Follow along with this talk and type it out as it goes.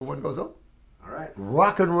one goes, oh, All right.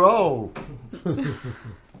 rock and roll. What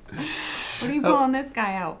are you pulling this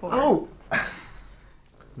guy out for? Oh,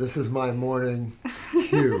 this is my morning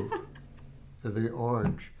hue, the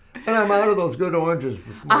orange. And I'm out of those good oranges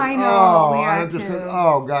this morning. I know, Oh, we are I'm just too.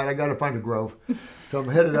 oh God, I got to find a grove. So I'm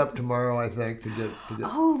headed up tomorrow, I think, to get.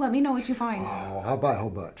 Oh, let me know what you find. Oh, I'll buy a whole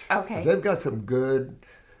bunch. Okay. If they've got some good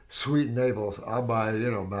sweet navels, I'll buy,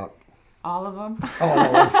 about All of them? all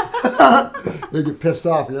of them. They get pissed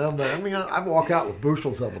off, But I walk out with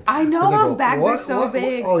bushels of them. I know, And they those go, bags are "What? so What?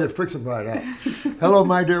 big." Oh, it freaks them right out. Hello,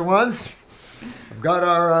 my dear ones. I've got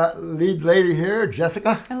our lead lady here,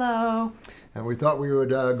 Jessica. Hello. And we thought we would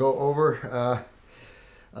go over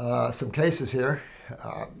some cases here.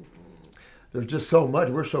 There's just so much.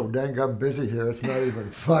 We're so dang gum busy here. It's not even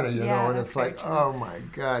funny, Yeah, And that's it's like, very true. oh my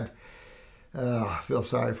God. I feel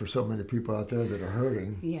sorry for so many people out there that are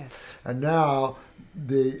hurting. Yes. And now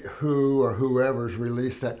the WHO or whoever's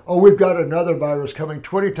released that, we've got another virus coming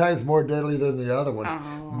 20 times more deadly than the other one.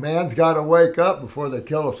 Oh. Man's got to wake up before they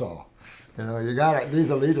kill us all. These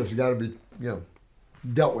elitists got to be,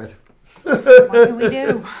 dealt with. What can we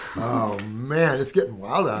do? Oh man, it's getting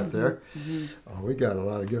wild out there. Mm-hmm. Oh, we got a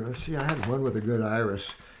lot of good. See, I had one with a good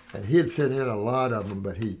iris, and he had sent in a lot of them,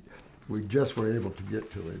 but we just were able to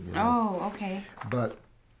get to him. Oh, okay. But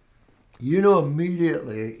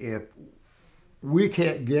immediately if we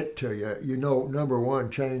can't get to you, number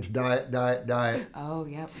one, change diet. Oh,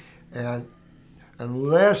 yep. And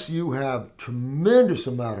unless you have tremendous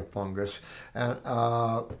amount of fungus and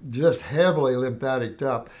just heavily lymphatic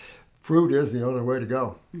up, fruit is the only way to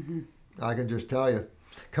go. Mm-hmm. I can just tell you,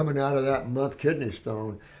 coming out of that month kidney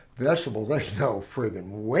stone, vegetable, there's no friggin'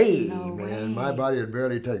 way, man. My body would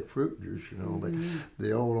barely take fruit juice, but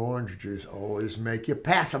the old orange juice always make you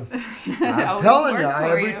pass them. I'm telling you,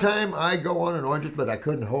 every time I go on an orange juice, but I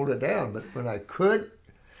couldn't hold it down. But when I could,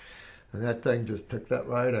 and that thing just took that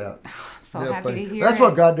right out. So happy to hear That's it.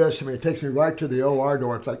 what God does to me. It takes me right to the OR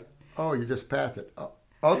door. It's like, oh, you just passed it. Oh,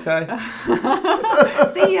 okay.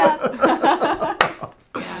 See ya.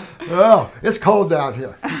 Oh, it's cold down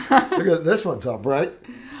here. Look at this one's all bright.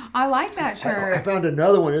 I like that shirt. I found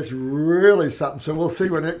another one. It's really something, so we'll see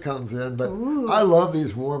when it comes in. But I love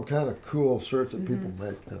these warm, kind of cool shirts that people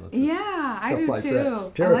make. Yeah, I do like too.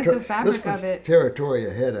 That. I like the fabric of it. Territory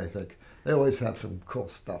Ahead, I think. They always have some cool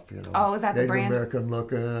stuff, Oh, is that the Native brand? American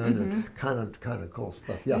looking and kind of cool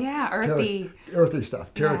stuff. Yeah, Yeah, earthy. Earthy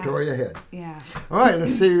stuff. Territory Ahead. Yeah. All right,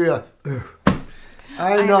 let's see.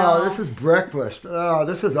 I know, know. this is breakfast. Oh,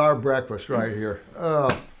 this is our breakfast right here.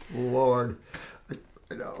 Oh, Lord.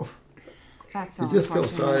 I know. That's so You just feel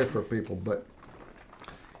sorry for people, but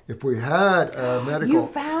if we had a medical... You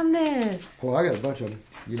found this. Oh, I got a bunch of them.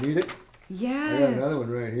 You need it? Yes. I got another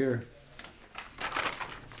one right here.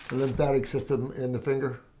 The lymphatic system in the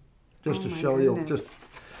finger. Just to show you, just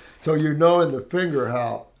so you know in the finger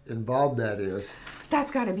how involved that is.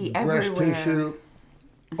 That's got to be Breast everywhere. tissue,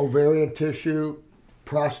 ovarian tissue,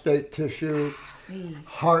 prostate tissue,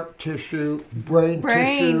 heart tissue, brain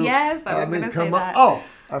tissue. Yes, I was going to say that. Oh,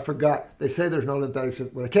 I forgot. They say there's no lymphatic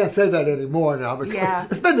system. Well, they can't say that anymore now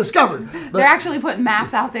because it's been discovered. But They're actually putting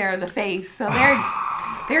maps out there of the face, so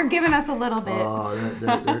they're giving us a little bit. Oh,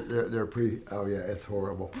 they're oh yeah, it's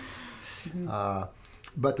horrible. Mm-hmm.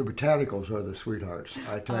 But the botanicals are the sweethearts.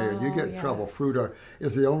 I tell you, you get in trouble. Fruit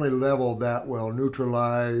is the only level that will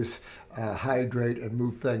neutralize, hydrate, and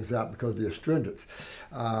move things out because of the astringents.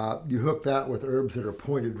 You hook that with herbs that are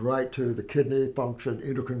pointed right to the kidney function,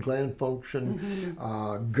 endocrine gland function,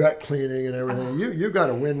 gut cleaning, and everything. You got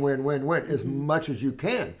to win as much as you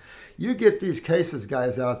can. You get these cases,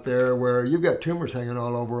 guys, out there where you've got tumors hanging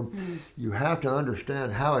all over them. You have to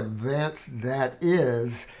understand how advanced that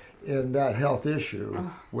is in that health issue.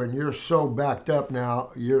 When you're so backed up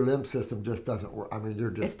now, your lymph system just doesn't work. I mean,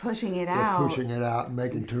 it's pushing it out. It's pushing it out and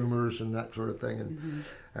making tumors and that sort of thing.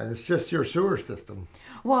 And it's just your sewer system.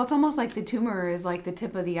 Well, it's almost like the tumor is like the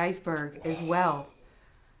tip of the iceberg as well.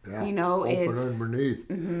 Yeah, open it's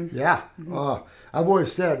underneath. Yeah. Oh, I've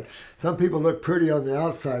always said some people look pretty on the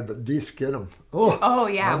outside, but de-skin them. Oh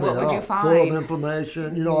yeah. What would you find? Full of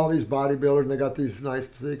inflammation. All these bodybuilders, and they got these nice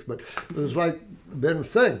physiques, but it was like been a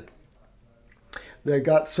thing. They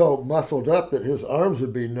got so muscled up that his arms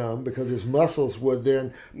would be numb because his muscles would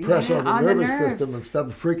then press on the nervous system and stuff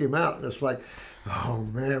and freak him out. And it's like, oh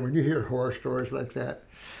man, when you hear horror stories like that.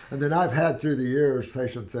 And then I've had through the years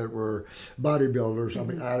patients that were bodybuilders. I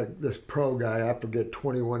mean, I had this pro guy, I forget,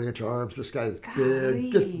 21-inch arms. This guy's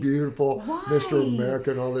big, just beautiful. Why? Mr.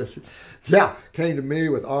 America and all this. Yeah, came to me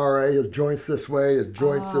with RA, his joints this way, his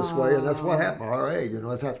joints this way. And that's what happened, RA.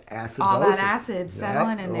 It's that acidosis. All that acid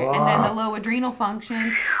settling in there. And then the low adrenal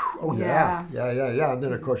function. Oh, yeah. And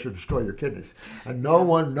then, of course, you destroy your kidneys. And no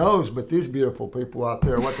one knows but these beautiful people out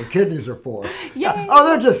there what the kidneys are for. Oh,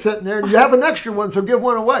 they're just sitting there, and you have an extra one, so give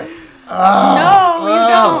one away. No, you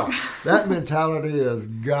don't. That mentality has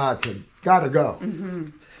got to go.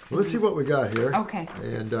 Well, let's see what we got here. Okay.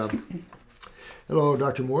 And hello,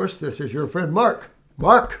 Dr. Morse. This is your friend Mark.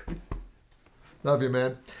 Mark, love you,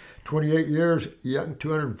 man. 28 years, young,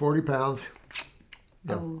 240 pounds.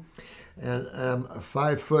 Yeah. Oh. And I'm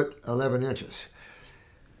 5'11".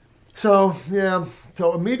 So, yeah.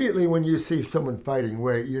 So immediately when you see someone fighting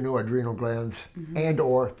weight, you know adrenal glands and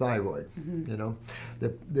or thyroid, you know.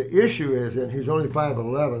 The issue is, and he's only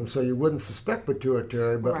 5'11", so you wouldn't suspect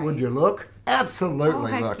pituitary, but would you look?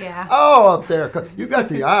 Absolutely look. Yeah. Oh, up there. You got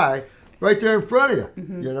the eye right there in front of you,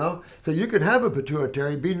 you know. So you can have a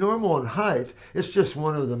pituitary, be normal in height. It's just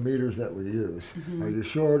one of the meters that we use. Are you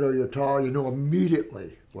short? Are you tall? You know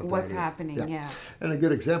immediately what's happening. Yeah. And a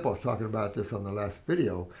good example, I was talking about this on the last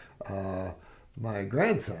video. My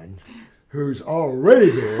grandson, who's already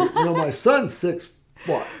big, you know, my son's 6'4".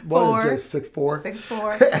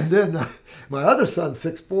 6'4". And then my other son's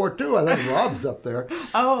 6'4" too. I think Rob's up there.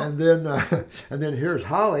 Oh. And then here's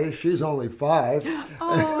Holly. She's only 5.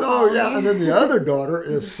 Oh, yeah. And then the other daughter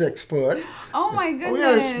is 6 foot. Oh my goodness.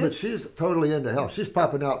 Oh yeah, but she's totally into health. She's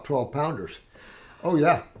popping out 12-pounders. Oh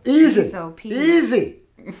yeah, easy, So easy.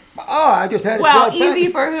 Oh, I just had. Well, easy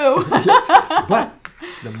for who? But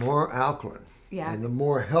the more alkaline. Yeah. And the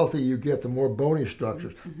more healthy you get, the more bony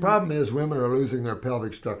structures. Problem is, women are losing their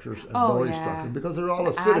pelvic structures and bony structures because they're all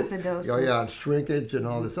acidic. Acidosis. Oh, yeah, and shrinkage and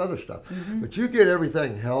all this other stuff. But you get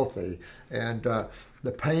everything healthy, and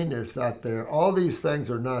the pain is not there. All these things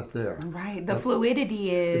are not there. Right. The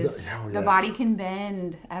fluidity is, the body can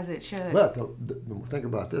bend as it should. But think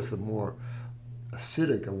about this, the more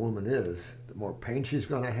acidic a woman is, the more pain she's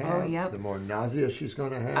going to have, the more nausea she's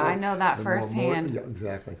going to have. I know that firsthand. Yeah,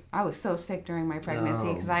 exactly. I was so sick during my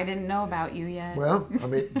pregnancy because I didn't know about you yet. Well, I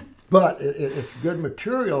mean, but it's good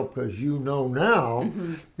material because you know now,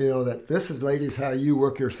 you know, that this is, ladies, how you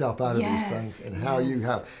work yourself out of these things and how you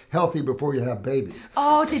have healthy before you have babies.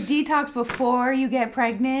 Oh, to detox before you get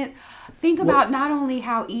pregnant. Think about not only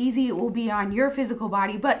how easy it will be on your physical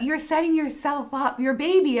body, but you're setting yourself up, your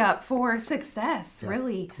baby up for success,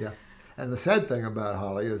 really. Yeah. And the sad thing about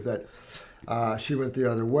Holly is that she went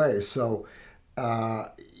the other way. So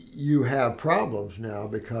you have problems now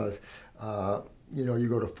because, you know, you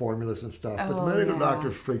go to formulas and stuff. But the medical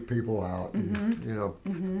doctors freak people out. And, you know,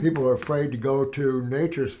 people are afraid to go to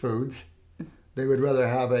nature's foods. They would rather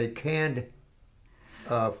have a canned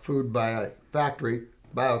food by a factory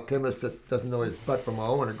biochemist that doesn't know his butt from a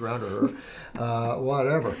hole in the ground or her,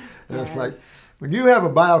 whatever. And it's like, when you have a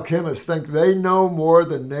biochemist think they know more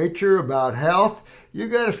than nature about health, you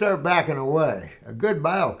got to start backing away. A good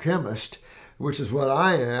biochemist, which is what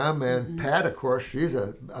I am, and Pat, of course, she's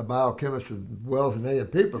a biochemist as well as an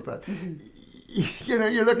A&P professor. You know,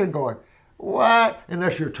 you're looking going, what?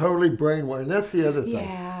 Unless you're totally brainwashed. And that's the other thing.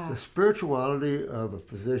 Yeah. The spirituality of a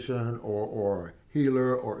physician or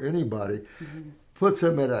healer or anybody puts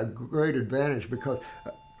them at a great advantage because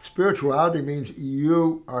spirituality means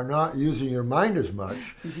you are not using your mind as much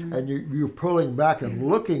and you're pulling back and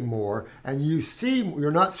looking more, and you see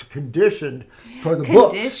you're not conditioned for the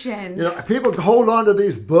books. You know, people hold on to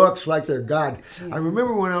these books like they're God. I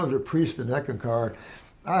remember when I was a priest in Eckankar,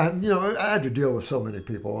 I had to deal with so many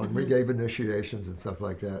people, and we gave initiations and stuff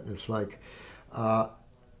like that, and it's like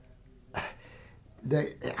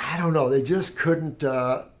they just couldn't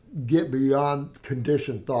get beyond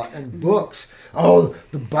conditioned thought and books. Oh,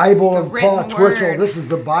 the Bible of Paul Twitchell. This is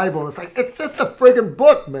the Bible. It's like, it's just a friggin'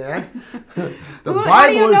 book, man. The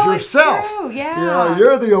Bible is yourself. Yeah. You know,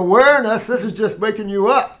 you're the awareness. This is just making you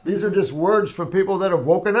up. These are just words from people that have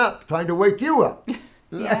woken up, trying to wake you up.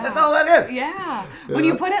 That's all that is. Yeah. When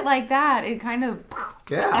you put it like that, it kind of...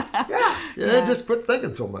 Just quit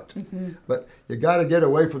thinking so much. But you got to get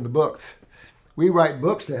away from the books. We write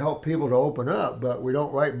books to help people to open up, but we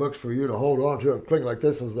don't write books for you to hold on to and cling like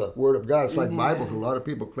this is the Word of God. It's like Bibles. A lot of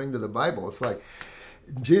people cling to the Bible. It's like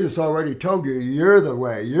Jesus already told you, you're the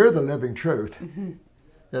way, you're the living truth. You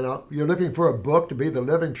know, you're looking for a book to be the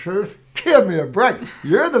living truth? Give me a break.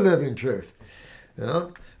 You're the living truth. You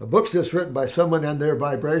know, a book's just written by someone and their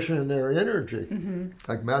vibration and their energy.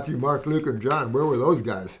 Like Matthew, Mark, Luke, and John. Where were those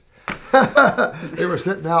guys? They were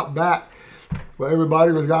sitting out back. Well,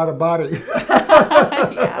 everybody was out of body.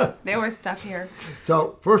 Yeah, they were stuck here.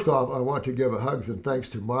 So, first off, I want to give a hugs and thanks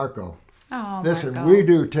to Marco. Oh, Listen, Marco. we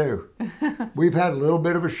do too. We've had a little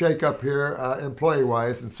bit of a shake-up here,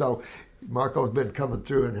 employee-wise, and so Marco's been coming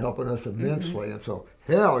through and helping us immensely. And so,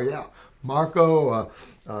 hell yeah. Marco,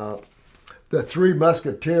 The Three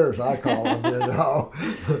Musketeers, I call them, you know.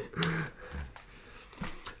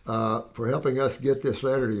 For helping us get this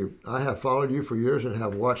letter to you. I have followed you for years and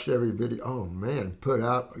have watched every video, oh man, put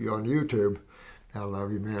out on YouTube. I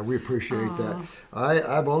love you, man. We appreciate that.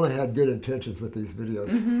 I've only had good intentions with these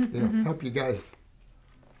videos. Help you guys,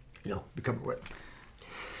 become aware.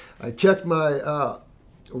 I check my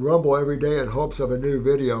Rumble every day in hopes of a new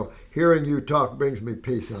video. Hearing you talk brings me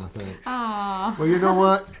peace. Thanks. Aww. Well, you know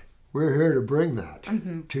what? We're here to bring that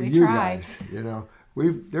to you guys.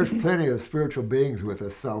 There's plenty of spiritual beings with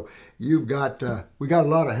us, so we got a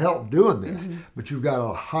lot of help doing this. But you've got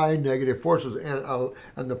a high negative forces,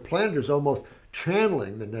 and the planet is almost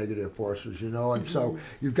channeling the negative forces, and so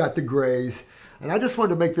you've got the grays. And I just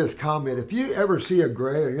wanted to make this comment: if you ever see a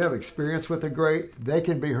gray or you have experience with a gray, they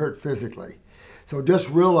can be hurt physically. So just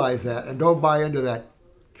realize that, and don't buy into that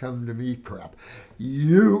come to me crap.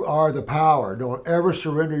 You are the power. Don't ever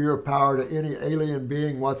surrender your power to any alien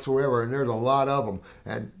being whatsoever, and there's a lot of them.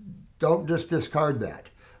 And don't just discard that.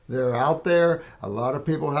 They're out there. A lot of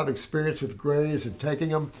people have experience with grays and taking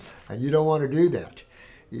them, and you don't want to do that.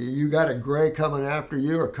 You got a gray coming after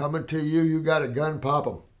you or coming to you, you got a gun, pop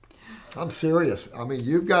them. I'm serious. I mean,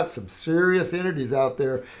 you've got some serious entities out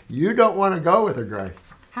there. You don't want to go with a gray.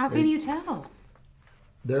 How can you tell?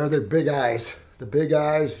 They're the big eyes. The big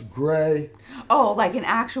eyes, gray. Oh, like an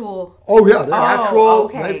actual... Oh, yeah, they're actual.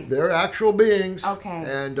 Okay. They're actual beings. Okay.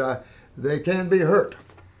 And they can be hurt.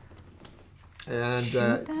 And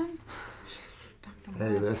shoot them?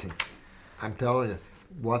 Hey, listen, I'm telling you,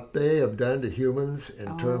 what they have done to humans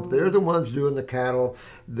in terms, they're the ones doing the cattle.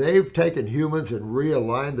 They've taken humans and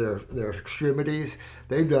realigned their extremities.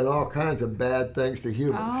 They've done all kinds of bad things to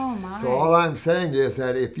humans. Oh, my. So all I'm saying is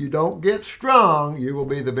that if you don't get strong, you will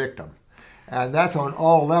be the victim. And that's on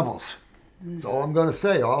all levels. That's all I'm going to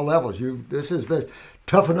say, all levels. This is the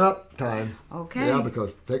toughen up time. Okay. Yeah,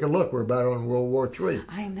 because take a look. We're about on World War III.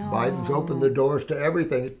 I know. Biden's opened the doors to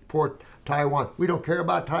everything. Poor Taiwan. We don't care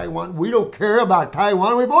about Taiwan. We don't care about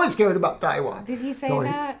Taiwan. We've always cared about Taiwan. Did he say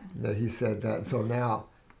that? He said that. So now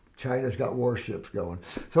China's got warships going.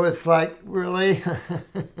 So it's like, really?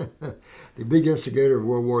 The big instigator of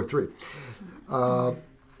World War III.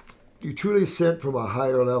 You truly sent from a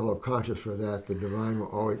higher level of consciousness for that. The divine will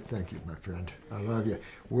always thank you, my friend. I love you.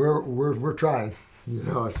 We're trying.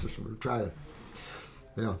 It's just we're trying.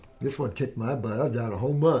 Yeah, this one kicked my butt. I was down a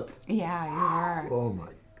whole month. Yeah, you were. Oh my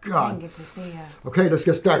God. I didn't get to see you. Okay, let's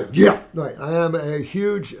get started. Yeah. All right. I am a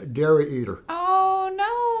huge dairy eater. Oh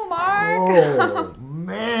no, Oh Mark.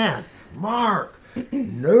 man, Mark.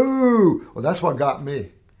 No. Well, that's what got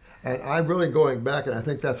me. And I'm really going back, and I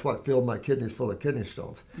think that's what filled my kidneys full of kidney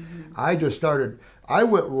stones. I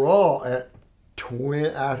went raw at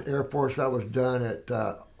Air Force. I was done at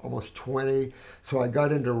almost 20. So I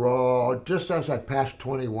got into raw just as I passed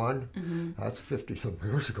 21. That's 50-some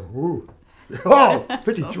years ago. Ooh. Oh,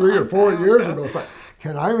 53 or 4 years ago. It's like,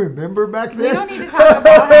 can I remember back then? We don't need to talk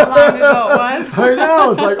about how long ago it was. I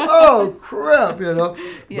know. It's like, oh, crap,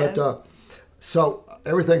 Yes. But so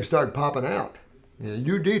everything started popping out.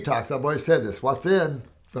 You detox, I've always said this, what's in,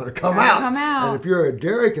 it's going to come out. And if you're a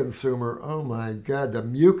dairy consumer, oh my God, the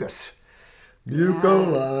mucus.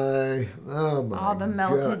 Mucoli. Oh my God. All the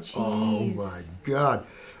melted cheese. Oh my God.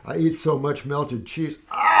 I eat so much melted cheese.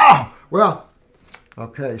 Oh! Well,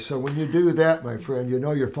 okay, so when you do that, my friend,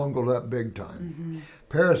 you're fungal up big time.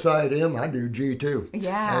 Parasite M, I do G2.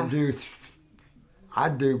 Yeah. And I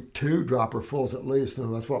do 2 dropper fulls at least,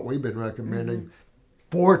 and that's what we've been recommending.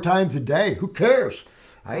 4 times a day. Who cares?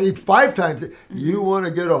 I eat 5 times a day. You want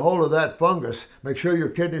to get a hold of that fungus. Make sure your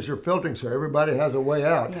kidneys are filtering so everybody has a way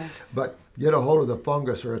out. Yes. But get a hold of the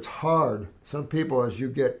fungus or it's hard. Some people, as you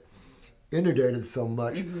get inundated so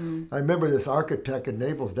much. I remember this architect in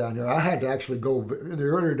Naples down here. I had to actually go, in the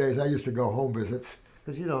earlier days, I used to go home visits.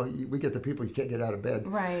 Because, we get the people you can't get out of bed.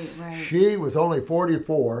 Right. She was only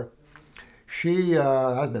 44. She,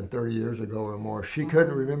 that's been 30 years ago or more. She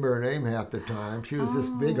couldn't remember her name half the time. She was this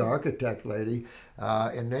big architect lady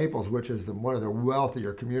in Naples, which is one of the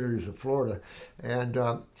wealthier communities of Florida. And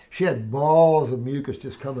she had balls of mucus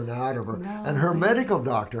just coming out of her. No and her way. medical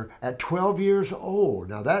doctor at 12 years old.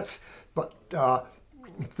 Now that's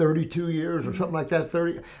 32 years or something like that.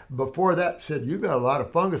 30. Before that said, you got a lot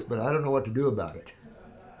of fungus, but I don't know what to do about it.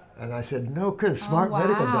 And I said, no, good, smart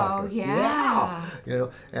medical doctor. Yeah.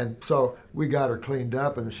 And so we got her cleaned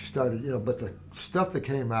up and she started, but the stuff that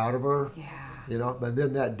came out of her, but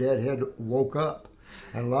then that dead head woke up.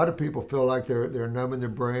 And a lot of people feel like they're numbing their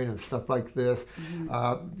brain and stuff like this.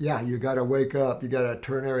 You got to wake up. You got to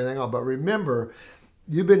turn everything on. But remember,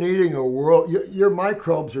 you've been eating a world. Your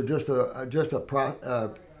microbes are just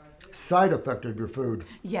a side effect of your food.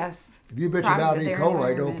 Yes. If you bitch about E.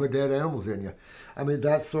 coli, don't put dead animals in you. I mean,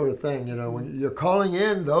 that sort of thing, when you're calling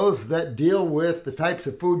in those that deal with the types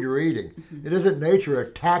of food you're eating. It isn't nature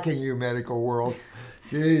attacking you, medical world.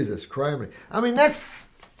 Jesus Christ. I mean, that's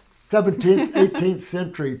 17th, 18th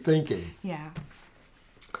century thinking. Yeah.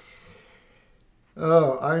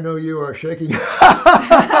 Oh, I know you are shaking.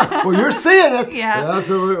 Well, you're seeing it. Yeah.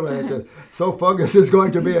 Absolutely. So fungus is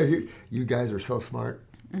going to be you guys are so smart.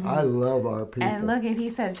 I love our people. And look at, he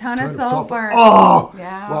said, ton of sulfur. Oh!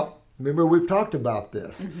 Yeah. Well, remember we've talked about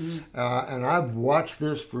this. And I've watched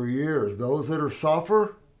this for years. Those that are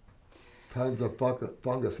sulfur, tons of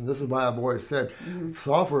fungus. And this is why I've always said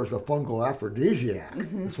sulfur is a fungal aphrodisiac.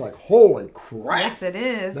 It's like, holy crap. Yes, it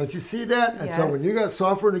is. Don't you see that? And so when you got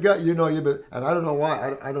sulfur in the gut, you've been, and I don't know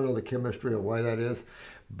why, I don't know the chemistry of why that is,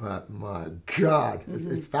 but my God,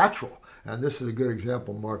 it's factual. And this is a good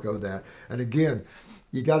example, Mark, of that. And again,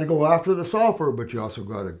 you got to go after the sulfur, but you also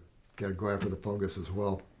got to go after the fungus as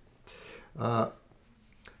well.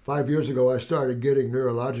 5 years ago, I started getting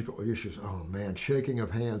neurological issues. Oh man, shaking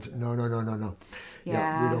of hands. No.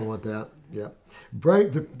 Yeah, we don't want that. Yeah,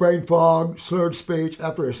 brain fog, slurred speech.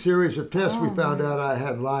 After a series of tests, we found out I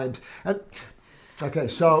had Lyme's. Okay,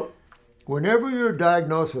 so whenever you're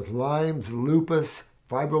diagnosed with Lyme's, lupus,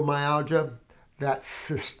 fibromyalgia, that's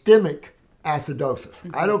systemic acidosis.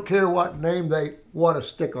 I don't care what name they want to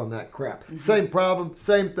stick on that crap. Same problem,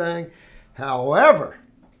 same thing. However,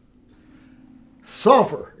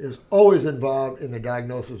 sulfur is always involved in the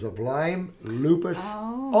diagnosis of Lyme, lupus,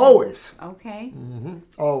 always. Okay.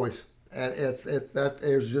 Always. And that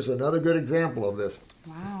is just another good example of this.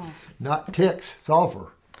 Wow. Not ticks,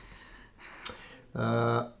 sulfur.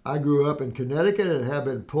 I grew up in Connecticut and have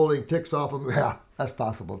been pulling ticks off of me. Yeah, that's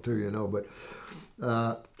possible too, but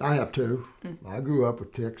I have too. I grew up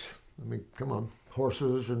with ticks. I mean, come on,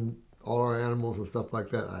 horses and all our animals and stuff like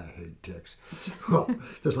that. I hate ticks. Well,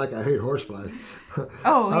 just like I hate horseflies.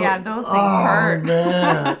 Yeah, those things hurt. Oh,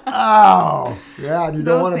 man. Oh, yeah, and you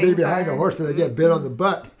don't want to be behind a horse and they get bit on the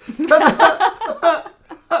butt.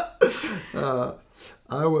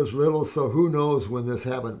 I was little, so who knows when this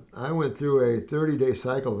happened. I went through a 30-day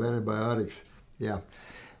cycle of antibiotics. Yeah.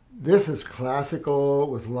 This is classical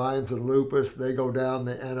with Lyme's and lupus. They go down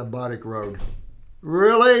the antibiotic road.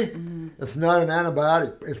 Really? It's not an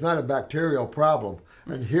antibiotic. It's not a bacterial problem.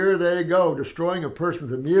 And here they go, destroying a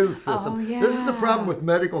person's immune system. This is the problem with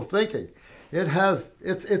medical thinking.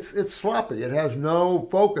 It's sloppy. It has no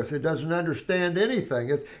focus. It doesn't understand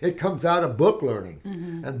anything. It comes out of book learning.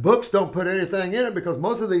 And books don't put anything in it because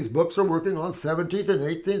most of these books are working on 17th and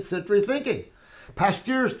 18th century thinking.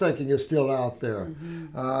 Pasteur's thinking is still out there.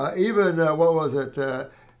 Even, what was it,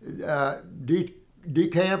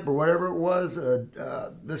 Decamp or whatever it was,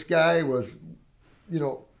 this guy was,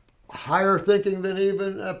 higher thinking than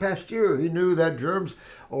even Pasteur. He knew that germs,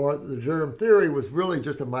 or the germ theory, was really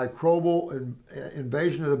just a microbial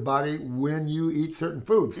invasion of the body when you eat certain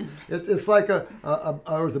foods. It's like there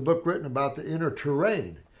was a book written about the inner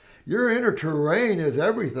terrain. Your inner terrain is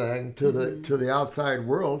everything to the outside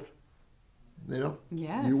world.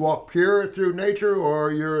 Yes. You walk pure through nature,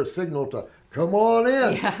 or you're a signal to come on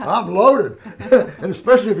in. I'm loaded. And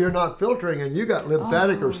especially if you're not filtering and you got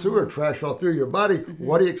lymphatic or sewer trash all through your body,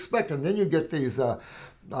 what do you expect? And then you get these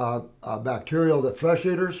bacterial, the flesh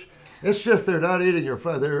eaters. It's just they're not eating your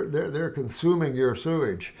flesh. They're consuming your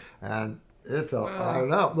sewage. And it's I don't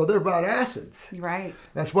know. Well, they're about acids. Right.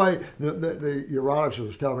 That's why the urologist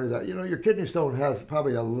was telling me that, your kidney stone has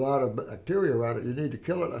probably a lot of bacteria around it. You need to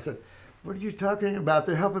kill it. I said, what are you talking about?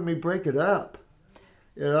 They're helping me break it up.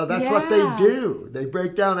 That's what they do. They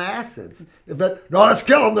break down acids. But no, let's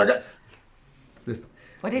kill them.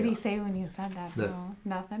 What did he say when you said that? No,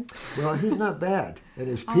 nothing. Well, he's not bad, and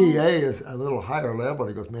his PA is a little higher level.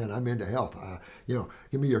 He goes, "Man, I'm into health.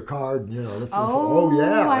 Give me your card. Let's."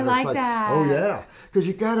 I like that. Oh yeah, because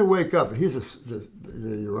you got to wake up. And he's the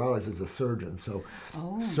urologist is a surgeon, so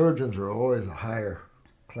surgeons are always a higher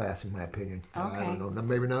class, in my opinion. Okay. I don't know.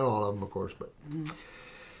 Maybe not all of them, of course, but.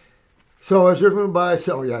 So as years went by,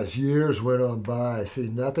 as years went on by, see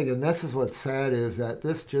nothing. And this is what's sad is that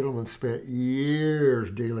this gentleman spent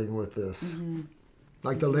years dealing with this.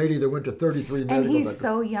 Like the lady that went to 33 medical. And he's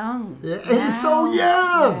so young. Yeah, and he's so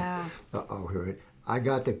young. Yeah. Here I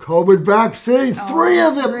got the COVID vaccines, 3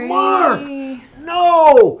 of them, Mark.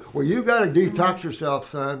 No! Well, you got to detox yourself,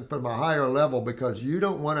 son, from a higher level because you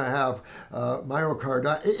don't want to have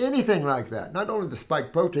myocarditis, anything like that. Not only the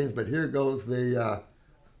spike proteins, but here goes the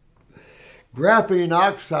graphene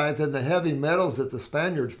oxides and the heavy metals that the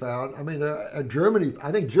Spaniards found. I mean, Germany,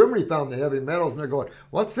 I think Germany found the heavy metals, and they're going,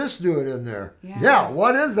 what's this doing in there? Yeah,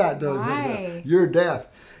 what is that doing in there? Your death.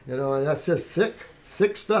 You know, and that's just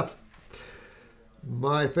sick stuff.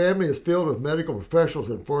 My family is filled with medical professionals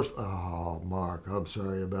and Oh, Mark, I'm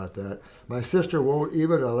sorry about that. My sister won't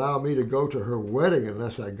even allow me to go to her wedding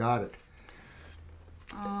unless I got it.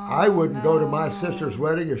 I wouldn't go to my sister's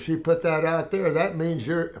wedding if she put that out there. That means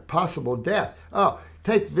your possible death. Oh,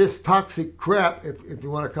 take this toxic crap if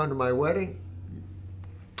you want to come to my wedding.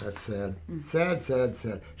 That's sad. Sad.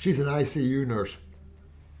 She's an ICU nurse.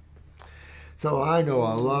 So I know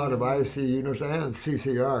a lot of ICU nurses and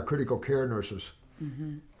CCR, critical care nurses.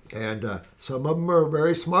 Mm-hmm. And some of them are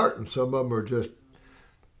very smart and some of them are just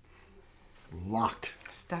locked.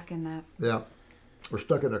 Stuck in that. Yeah. We're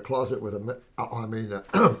stuck in a closet with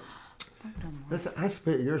listen, I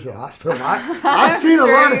spent years in the hospital. I've seen a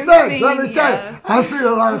lot of things. Let me tell you. I've seen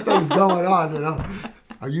a lot of things going on, you know.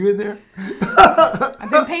 Are you in there? I've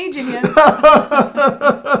been paging you.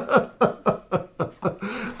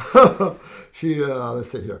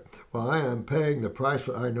 Let's see here. Well, I am paying the price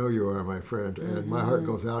for. I know you are, my friend, and my heart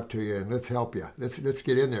goes out to you. And let's help you. Let's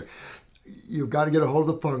get in there. You've got to get a hold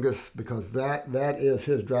of the fungus because that is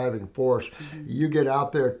his driving force. Mm-hmm. You get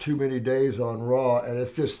out there too many days on raw, and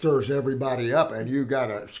it just stirs everybody up, and you got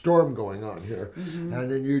a storm going on here, and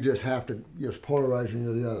then you just have to just polarize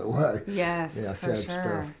you the other way. Yes, yeah, for sad sure.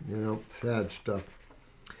 stuff. You know, sad stuff.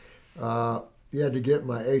 You had to get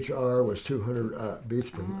my HR was 200 beats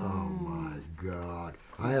per. Oh my God!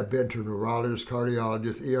 I have been to neurologists,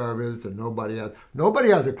 cardiologists, ER visits, and nobody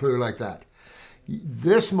has a clue like that.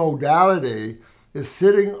 This modality is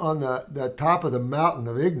sitting on the top of the mountain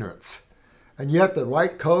of ignorance. And yet the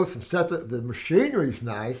right coast and the machinery's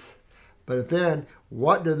nice, but then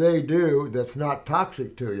what do they do that's not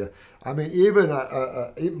toxic to you? I mean,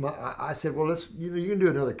 I said, well, you can do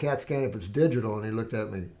another CAT scan if it's digital. And he looked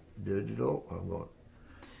at me, digital? I'm going,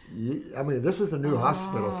 I mean, this is a new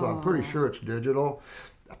hospital, so I'm pretty sure it's digital.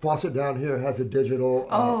 Faucet down here has a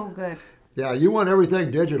digital. Good. Yeah, you want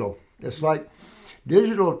everything digital. It's like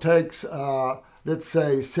digital takes, let's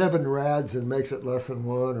say, 7 rads and makes it less than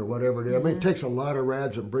 1 or whatever it is. I mean, it takes a lot of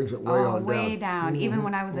rads and brings it way on down. Way down. Even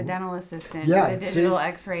when I was a dental assistant, the digital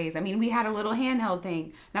x-rays. I mean, we had a little handheld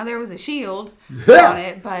thing. Now, there was a shield on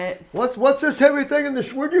it, but... What's this heavy thing in the...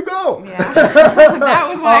 Where'd you go? Yeah. That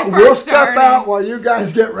was when I first we'll started. step out while you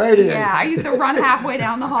guys get ready. Yeah, I used to run halfway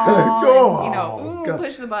down the hall and,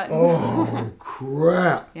 push the button. Oh,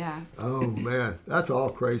 crap. Yeah. Oh, man. That's all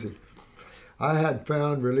crazy. I had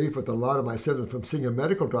found relief with a lot of my symptoms from seeing a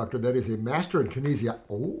medical doctor that is a master in kinesia.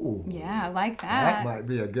 Oh, yeah, I like that. That might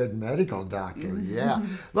be a good medical doctor. Yeah,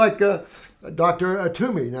 like Dr.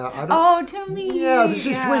 Toomey. Now, Toomey. Yeah,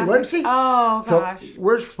 she's sweet, wasn't she? Oh gosh. So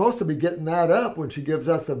we're supposed to be getting that up when she gives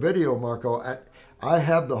us the video, Marco. I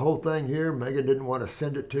have the whole thing here. Megan didn't want to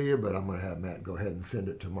send it to you, but I'm going to have Matt go ahead and send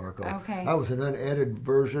it to Marco. Okay. That was an unedited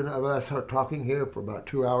version of us talking here for about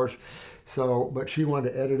 2 hours. So, but she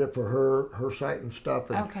wanted to edit it for her site and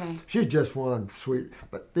stuff. And she's just one sweet.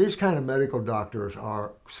 But these kind of medical doctors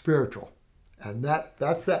are spiritual. And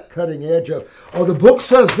that's that cutting edge of, the book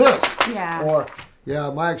says this. Yeah. Or,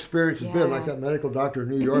 my experience has been like that medical doctor in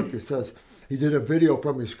New York. He says, he did a video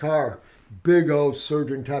from his car, big old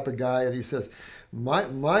surgeon type of guy. And he says,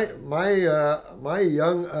 my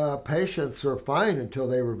young patients are fine until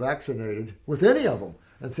they were vaccinated with any of them.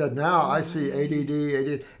 And said, now I see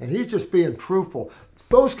ADD, and he's just being truthful.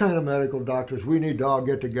 Those kind of medical doctors, we need to all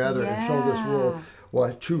get together and show this world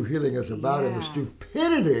what true healing is about. And the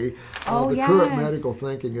stupidity of the current medical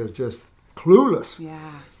thinking is just clueless.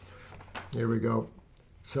 Yeah. Here we go.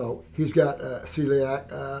 So he's got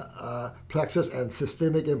celiac plexus and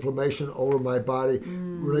systemic inflammation over my body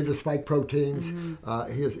related to spike proteins.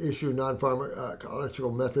 He has issued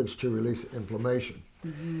non-pharmacological methods to release inflammation.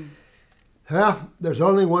 There's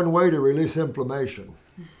only one way to release inflammation,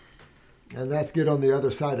 and that's get on the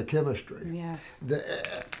other side of chemistry. Yes. The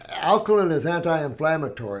alkaline is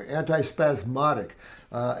anti-inflammatory, antispasmodic.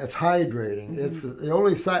 It's hydrating. It's the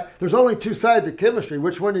only side. There's only 2 sides of chemistry.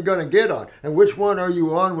 Which one you're going to get on, and which one are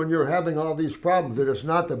you on when you're having all these problems? And it's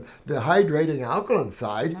not the hydrating alkaline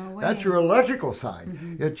side. No way. That's your electrical side.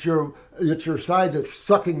 It's your side that's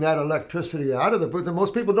sucking that electricity out of the foods. And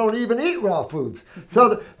most people don't even eat raw foods.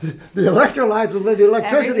 So the electrolytes and the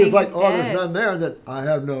electricity is like, there's none there. And then I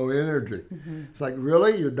have no energy. It's like,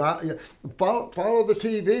 really? You're not. Follow the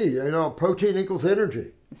TV. Protein equals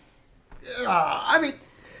energy. I mean,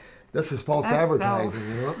 this is false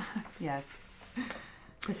advertising, Yes,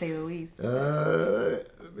 to say the least.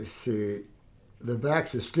 Let me see. the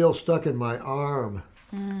vax is still stuck in my arm.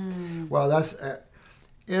 Well, that's,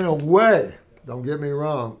 in a way, don't get me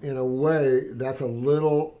wrong, in a way, that's a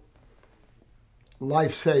little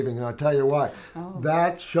life-saving, and I'll tell you why.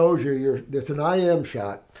 That shows you, it's an IM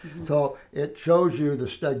shot, so it shows you the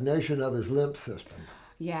stagnation of his lymph system.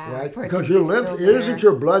 Yeah, right? Because your lymph, it isn't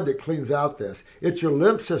your blood that cleans out this. It's your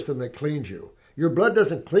lymph system that cleans you. Your blood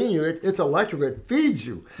doesn't clean you. It's electrical. It feeds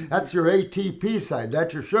you. That's your ATP side.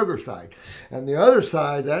 That's your sugar side. And the other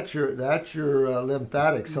side, that's your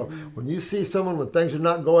lymphatic. So when you see someone when things are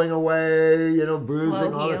not going away,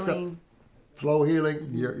 bruising, all this stuff, slow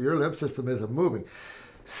healing, your lymph system isn't moving.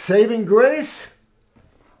 Saving grace,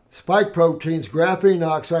 spike proteins, graphene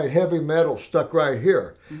oxide, heavy metal stuck right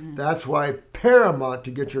here. That's why paramount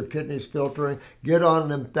to get your kidneys filtering. Get on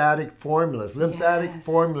lymphatic formulas. Lymphatic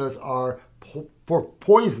formulas are for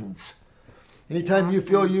poisons. Anytime you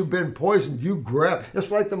feel you've been poisoned, you grab.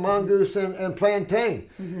 It's like the mongoose and plantain.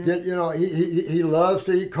 He loves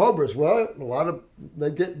to eat cobras. Well, a lot of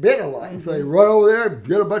they get bit a lot, so they run over there,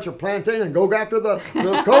 get a bunch of plantain, and go after the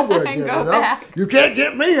cobra again. Back. You can't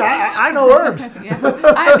get me. I know herbs.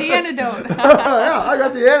 I have the antidote. Yeah, I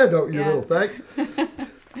got the antidote. You little thing.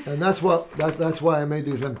 And that's why I made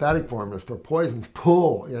these lymphatic formulas for poisons.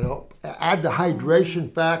 Add the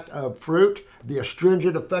hydration fact of fruit, the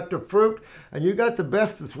astringent effect of fruit, and you got the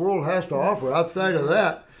best this world has to offer. Outside of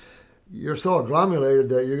that, you're so agglomerated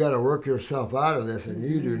that you got to work yourself out of this, and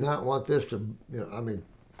you do not want this to.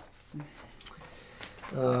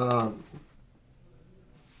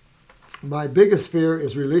 My biggest fear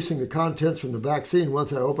is releasing the contents from the vaccine.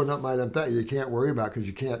 Once I open up my lymphatic, you can't worry about because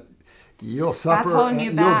you can't. You'll suffer and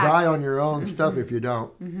you'll die on your own stuff if you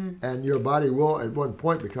don't. And your body will at one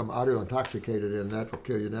point become auto-intoxicated and that will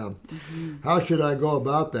kill you down. How should I go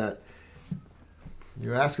about that?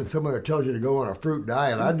 You're asking someone that tells you to go on a fruit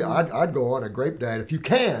diet. I'd go on a grape diet if you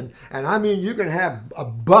can. And I mean, you can have a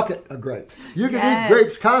bucket of grapes. You can eat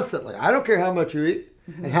grapes constantly. I don't care how much you eat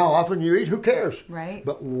and how often you eat. Who cares? Right.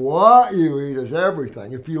 But what you eat is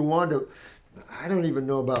everything. If you want to... I don't even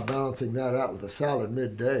know about balancing that out with a salad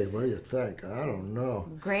midday. What do you think? I don't know.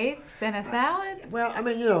 Grapes and a salad? Well, I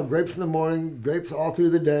mean, grapes in the morning, grapes all through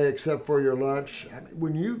the day except for your lunch. I mean,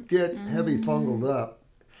 when you get heavy fungled up,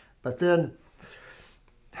 but then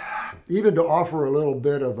even to offer a little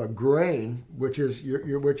bit of a grain, which is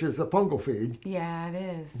which is a fungal feed. Yeah, it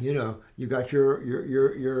is. You got your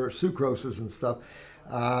sucroses and stuff.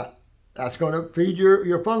 That's going to feed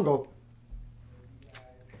your fungal.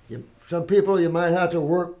 Some people you might have to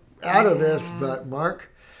work out of this, but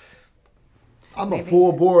Mark, I'm a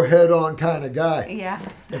full bore head on kind of guy. Yeah.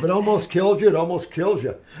 If it almost kills you, it almost kills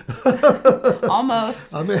you.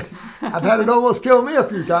 Almost. I mean, I've had it almost kill me a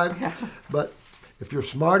few times. But if you're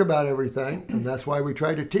smart about everything, and that's why we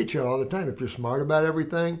try to teach you all the time, if you're smart about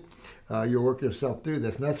everything, you'll work yourself through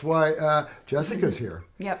this. And that's why Jessica's here.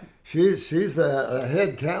 Yep. She's the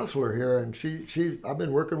head counselor here, and I've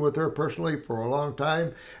been working with her personally for a long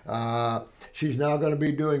time. She's now going to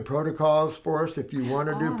be doing protocols for us. If you want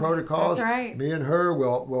to do protocols, that's right. Me and her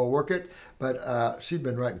will work it. But she's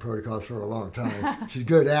been writing protocols for a long time. She's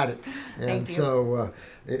good at it, and so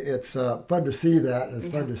it's fun to see that. And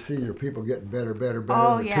it's fun to see your people getting better.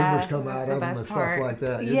 Oh, and the tumors come out of them and stuff like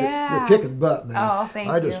that. Yeah. You're kicking butt, man. Oh, thank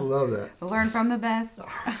you. I just love that. Learn from the best.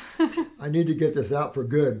 I need to get this out for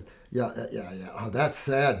good. Yeah. Oh, that's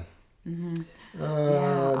sad.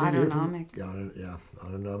 Autonomic.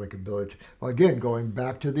 Autonomic ability. Well, again, going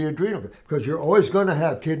back to the adrenal, because you're always going to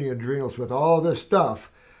have kidney adrenals with all this stuff.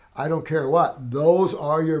 I don't care what. Those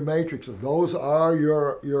are your matrices. Those are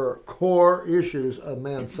your core issues of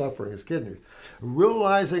man's suffering is kidneys.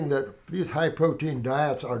 Realizing that these high-protein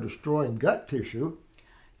diets are destroying gut tissue,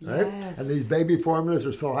 right? Yes. And these baby formulas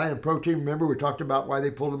are so high in protein. Remember, we talked about why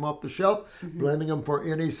they pulled them off the shelf, blaming them for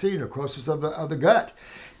NEC, necrosis of the gut.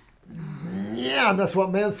 Yeah, and that's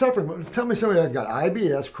what man's suffering. Tell me somebody that's got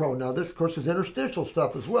IBS, Crohn. Now, this, of course, is interstitial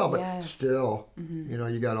stuff as well, but still,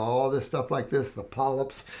 you got all this stuff like this, the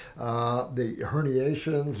polyps, the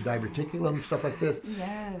herniations, diverticulum, stuff like this.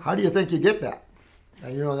 Yes. How do you think you get that?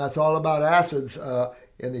 And, that's all about acids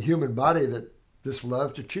in the human body that just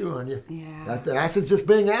love to chew on you. Yeah. The acids just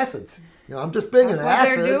being acids. I'm just being an acid. That's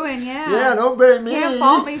what they're doing, yeah. Yeah, don't blame me. Can't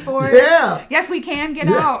fault me for it. Yeah. Yes, we can get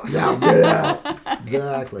out. Yeah, get out.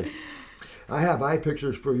 Exactly. I have eye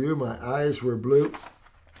pictures for you. My eyes were blue.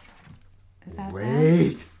 Is that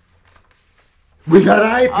Wait. We got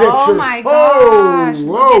eye pictures. Oh my gosh.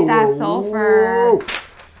 Look at that sulfur. Whoa.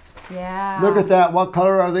 Yeah. Look at that. What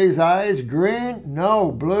color are these eyes? Green?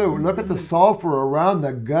 No, blue. Look at the sulfur around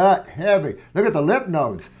the gut. Heavy. Look at the lymph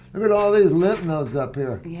nodes. Look at all these lymph nodes up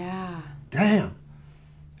here. Yeah. Damn.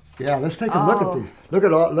 Yeah, let's take a look at these. Look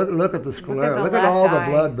at the sclera. Look at all the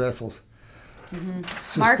blood vessels.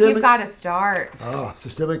 Mm-hmm. Mark, you've got to start. Oh,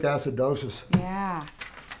 systemic acidosis. Yeah.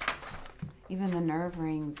 Even the nerve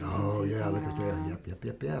rings. Oh, yeah, look at there.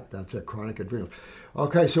 Yep. That's a chronic adrenal.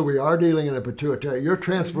 Okay, so we are dealing in a pituitary. Your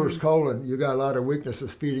transverse colon, you got a lot of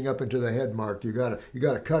weaknesses feeding up into the head, Mark. You got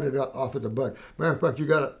to cut it off at the butt. Matter of fact, you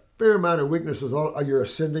got a fair amount of weaknesses. Your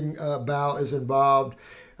ascending bowel is involved.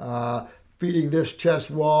 Feeding this chest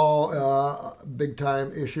wall, big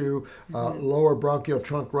time issue. Lower bronchial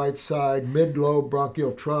trunk right side, mid-lobe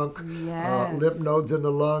bronchial trunk, lymph nodes in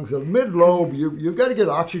the lungs. The mid-lobe, you've got to get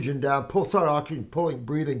oxygen down, start oxygen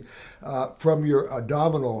breathing from your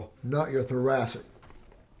abdominal, not your thoracic.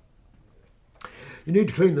 You need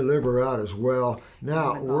to clean the liver out as well.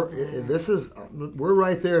 Now, we're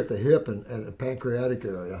right there at the hip and the pancreatic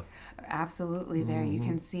area. Absolutely, there you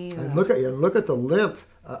can see. And look at the lymph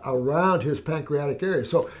around his pancreatic area.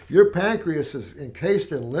 So your pancreas is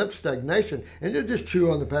encased in lymph stagnation, and you just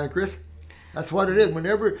chew on the pancreas. That's what it is.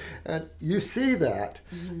 Whenever you see that,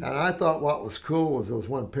 and I thought what was cool was those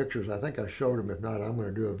one pictures. I think I showed them. If not, I'm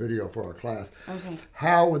going to do a video for our class. Okay.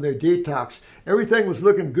 How when they detox, everything was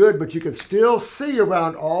looking good, but you could still see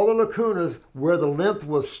around all the lacunas where the lymph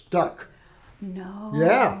was stuck. No.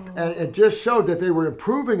 Yeah, and it just showed that they were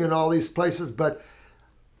improving in all these places, but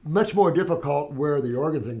much more difficult where the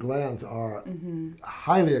organs and glands are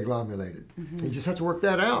highly agglomerated. You just have to work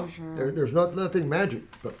that out. Sure. There's nothing magic.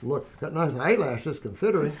 But look, got nice eyelashes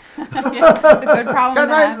considering. Yeah, that's a good problem.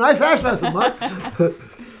 Got nice eyelashes, Mark.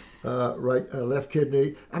 Left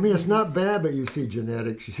kidney. I mean, it's not bad, but you see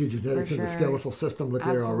genetics. You see genetics in the skeletal system. Look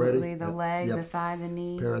there already. Absolutely, the leg, the thigh, the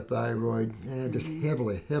knee. Parathyroid, and just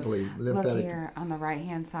heavily lymphatic. Look here on the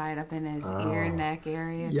right-hand side, up in his ear and neck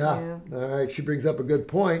area, too. Yeah, all right. She brings up a good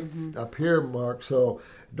point up here, Mark. So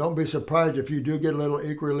don't be surprised if you do get a little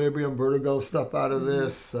equilibrium, vertigo stuff out of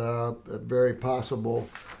this. Very possible.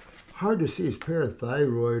 Hard to see his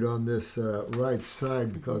parathyroid on this right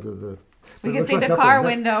side because of the... We can see the car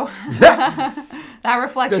window. That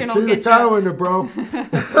reflection will get you. See the car window, bro.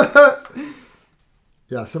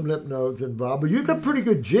 Yeah, some lymph nodes involved. But you got pretty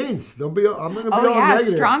good genes. I'm going to be all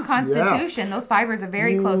negative. Strong constitution. Yeah. Those fibers are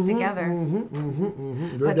very close together.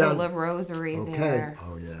 But the little rosary there.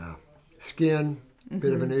 Oh, yeah. Skin,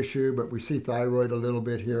 bit of an issue, but we see thyroid a little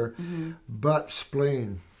bit here. But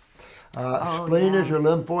spleen. Spleen is your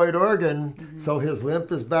lymphoid organ, so his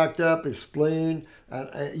lymph is backed up, his spleen,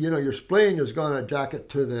 your spleen is going to jacket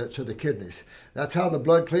to the kidneys. That's how the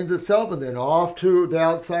blood cleans itself and then off to the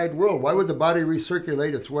outside world. Why would the body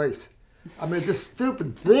recirculate its waste? I mean, just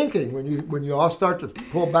stupid thinking when you all start to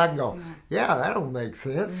pull back and go, yeah, that don't make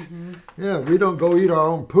sense. Yeah, we don't go eat our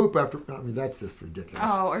own poop after. I mean, that's just ridiculous.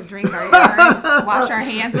 Oh, or drink our urine, wash our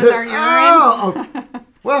hands with our urine.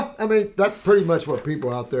 Well, I mean, that's pretty much what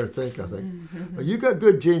people out there think, I think. But you got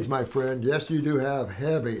good genes, my friend. Yes, you do have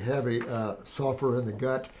heavy sulfur in the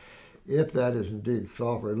gut. If that is indeed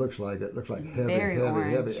sulfur, it looks like heavy.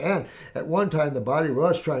 And at one time, the body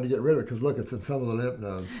was trying to get rid of it because, look, it's in some of the lymph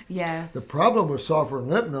nodes. Yes. The problem with sulfur in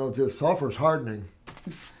lymph nodes is sulfur is hardening.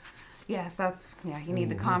 Yes, you need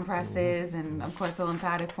the compresses and, of course, the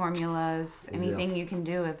lymphatic formulas, anything you can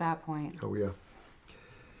do at that point. Oh, yeah.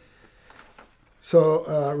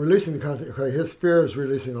 So releasing the content, okay, his fear is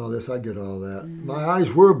releasing all this. I get all that. My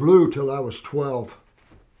eyes were blue till I was 12.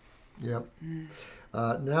 Yep.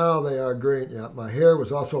 Now they are green. Yeah, my hair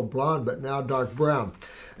was also blonde, but now dark brown.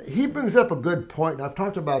 He brings up a good point, and I've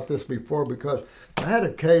talked about this before because I had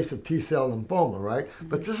a case of T-cell lymphoma, right?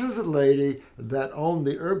 But this is a lady that owned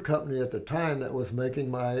the herb company at the time that was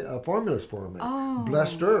making my formulas for me. Oh.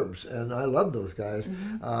 Blessed Herbs, and I love those guys.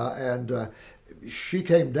 She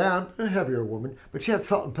came down, a heavier woman, but she had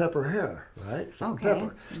salt and pepper hair, right? Salt and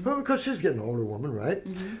pepper. Well, because she's getting an older woman, right?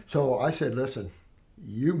 So I said, listen,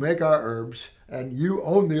 you make our herbs, and you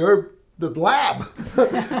own the herb, the lab.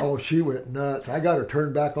 Oh, she went nuts. I got her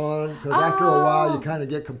turned back on, because after a while, you kind of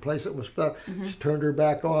get complacent with stuff. She turned her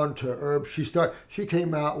back on to herbs. She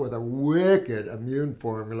came out with a wicked immune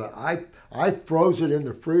formula. I froze it in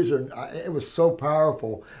the freezer, and it was so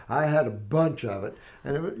powerful. I had a bunch of it,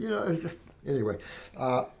 and it was just... Anyway,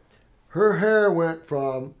 her hair went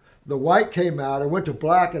from, the white came out, it went to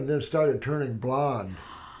black and then started turning blonde.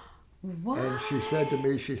 What? And she said to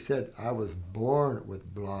me, I was born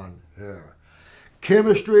with blonde hair.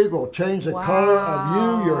 Chemistry will change the color of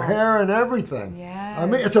you, your hair, and everything. Yes. I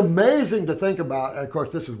mean, it's amazing to think about. And of course,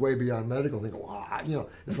 this is way beyond medical. Think, wow,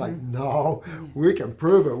 it's like, no, we can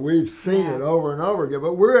prove it. We've seen it over and over again.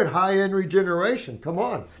 But we're at high-end regeneration. Come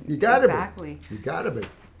on. You got to be. You got to be.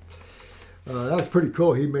 That's pretty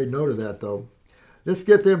cool. He made note of that, though. Let's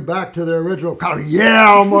get them back to their original color.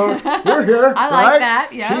 Yeah, we're here. I like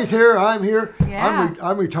that. Yeah. She's here. I'm here. Yeah.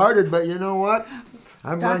 I'm retarded, but you know what?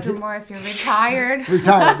 I'm Dr. Morse, you're retired.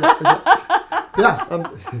 Retired. Yeah.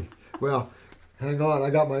 Well, hang on. I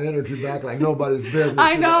got my energy back like nobody's business.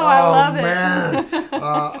 I know. I love it.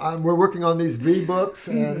 Man. We're working on these V books,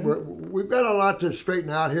 and we've got a lot to straighten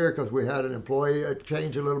out here because we had an employee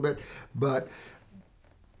change a little bit. But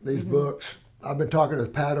these books, I've been talking to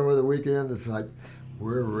Pat over the weekend. It's like,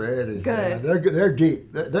 we're ready. Good. Man. They're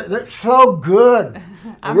deep. They're so good.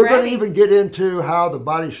 We're going to even get into how the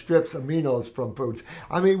body strips aminos from foods.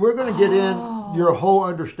 I mean, we're going to get in your whole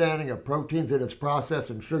understanding of proteins in its process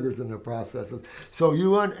and sugars in their processes. So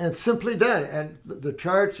and simply done. And the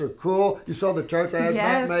charts are cool. You saw the charts I had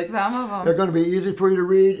Matt make. Some of them. They're going to be easy for you to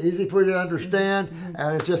read, easy for you to understand,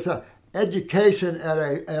 and it's just education at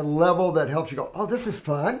a level that helps you go, oh, this is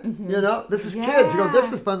fun. You know, this is kids. You go,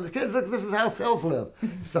 this is fun. The kids, this is how cells live.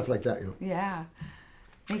 Stuff like that. You know. Yeah.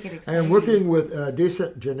 Make it exciting. And working with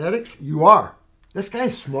decent genetics, you are. This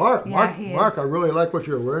guy's smart. Yeah, Mark, I really like what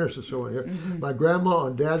your awareness is showing here. My grandma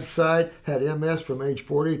on Dad's side had MS from age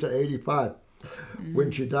 40 to 85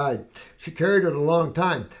 when she died. She carried it a long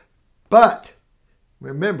time. But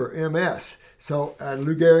remember, MS. So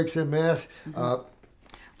Lou Gehrig's MS.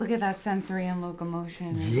 Look at that sensory and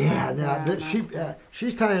locomotion. Yeah, now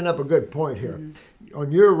she's tying up a good point here.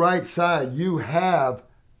 On your right side, you have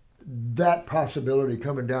that possibility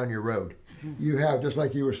coming down your road. You have, just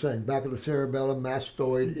like you were saying, back of the cerebellum,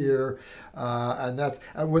 mastoid ear, and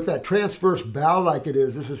with that transverse bow like it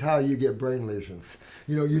is, this is how you get brain lesions.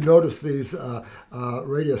 You know, you notice these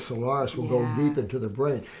radius solaris will go deep into the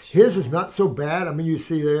brain. His is not so bad. I mean, you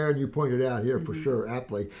see there, and you pointed out here for sure,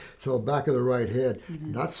 aptly. So back of the right head,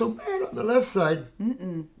 not so bad on the left side.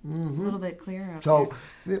 A little bit clearer up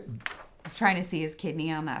there. I was trying to see his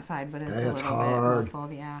kidney on that side, but it's a little hard. bit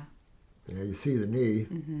muffled, Yeah, you see the knee.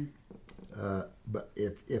 But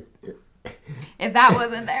if that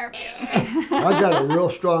wasn't there, I've got a real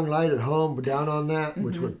strong light at home down on that,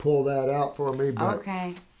 which would pull that out for me, but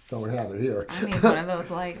don't have it here. I need one of those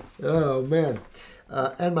lights. Oh, man.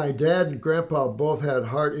 And my dad and grandpa both had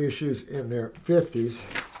heart issues in their 50s.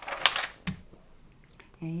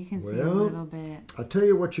 Yeah, you can see a little bit. I'll tell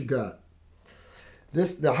you what you got.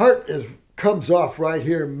 The heart comes off right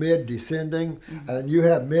here mid-descending, and you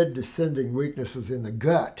have mid-descending weaknesses in the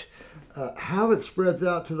gut. How it spreads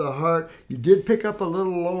out to the heart, you did pick up a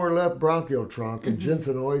little lower left bronchial trunk, and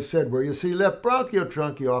Jensen always said, where you see left bronchial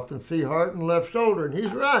trunk, you often see heart and left shoulder, and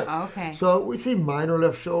he's right. Okay. So we see minor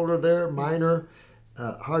left shoulder there, minor,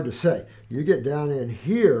 hard to say. You get down in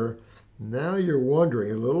here, now you're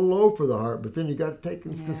wondering, a little low for the heart, but then you got to take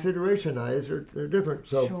into consideration, eyes are different.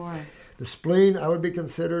 So the spleen, I would be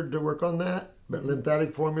considered to work on that, but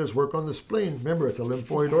lymphatic formulas work on the spleen. Remember, it's a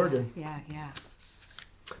lymphoid organ. Yeah.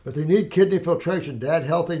 But they need kidney filtration. Dad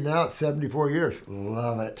healthy now at 74 years.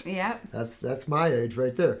 Love it. Yep. That's my age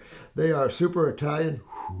right there. They are super Italian.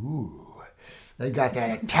 Ooh. They got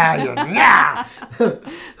that Italian. Yeah. They're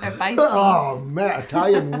feisty. Oh, man.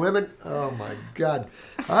 Italian women. Oh, my God.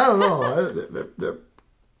 I don't know. They're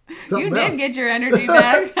you did get your energy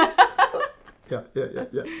back.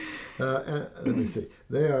 Yeah. Let me see.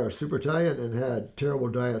 They are super Italian and had terrible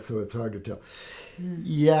diets, so it's hard to tell.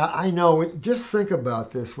 Yeah, I know. Just think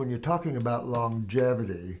about this when you're talking about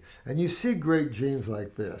longevity, and you see great genes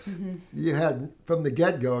like this. You had, from the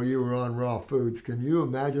get-go, you were on raw foods. Can you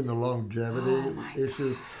imagine the longevity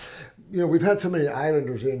issues? You know, we've had so many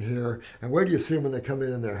islanders in here, and where do you see them when they come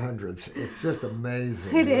in their hundreds? It's just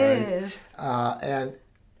amazing. It is. And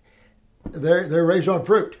they're raised on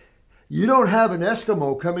fruit. You don't have an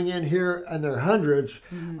Eskimo coming in here in their hundreds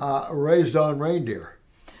raised on reindeer.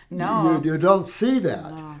 No. You don't see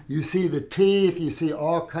that. No. You see the teeth, you see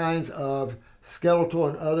all kinds of skeletal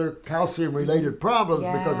and other calcium-related problems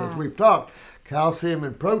because, as we've talked, calcium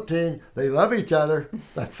and protein, they love each other.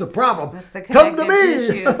 That's the problem. That's the Come to me!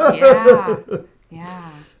 Issues.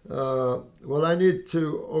 Yeah. Well, I need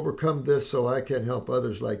to overcome this so I can help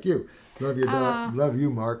others like you. Love you, Doc. Love you,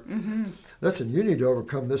 Mark. Listen, you need to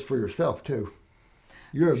overcome this for yourself, too.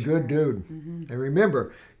 You're a good dude. And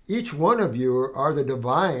remember, each one of you are the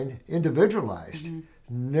divine, individualized.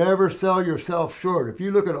 Never sell yourself short. If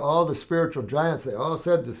you look at all the spiritual giants, they all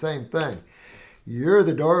said the same thing. You're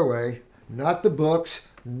the doorway, not the books,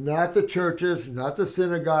 not the churches, not the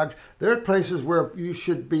synagogues. There are places where you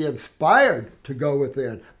should be inspired to go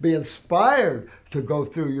within, be inspired to go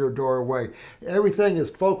through your doorway. Everything is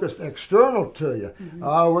focused external to you.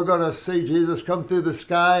 Oh, we're going to see Jesus come through the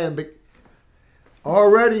sky and be...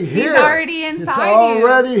 already here. He's already inside He's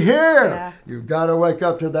already here. Yeah. You've got to wake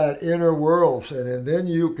up to that inner world, and then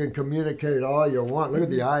you can communicate all you want. Look at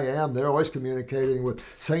the I Am. They're always communicating with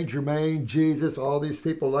Saint Germain, Jesus, all these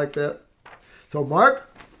people like that. So, Mark,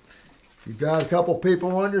 you've got a couple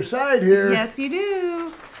people on your side here. Yes, you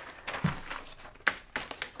do.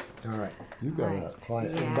 All right. You got a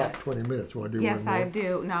client in about 20 minutes. Want to do one more? Yes, I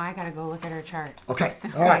do. No, I got to go look at her chart. Okay.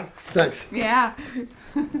 All right. Thanks. Yeah.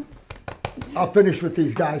 I'll finish with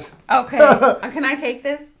these guys. Okay. Can I take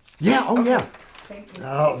this? Yeah. Oh, yeah. Thank you.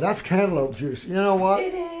 Oh, that's cantaloupe juice. You know what?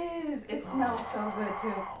 It is. It smells so good,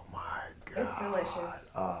 too. Oh, my God. It's delicious.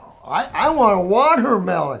 Oh, I want a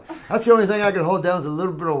watermelon. That's the only thing I can hold down is a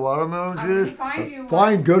little bit of watermelon juice.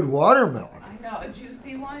 Find good watermelon. I know, a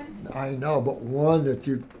juicy one. I know, but one that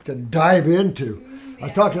you can dive into. Yeah. I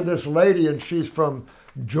talked to this lady, and she's from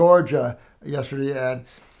Georgia yesterday, and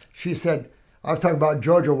she said, I was talking about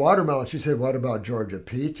Georgia watermelon. She said, what about Georgia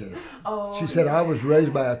peaches? Oh, she said, I was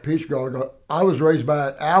raised by a peach grower. I was raised by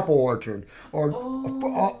an apple orchard. Or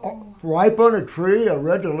ripe on a tree, a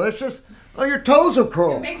red delicious. Oh, your toes are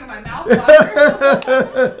curled. You're making my mouth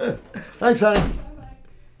water. Thanks, honey.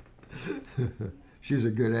 She's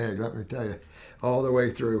a good egg, let me tell you. All the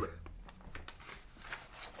way through.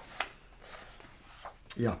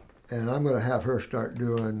 Yeah, and I'm going to have her start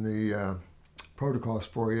doing the protocols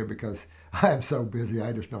for you because I'm so busy,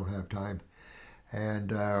 I just don't have time.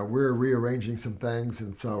 And we're rearranging some things,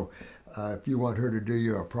 and so if you want her to do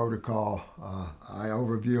you a protocol, I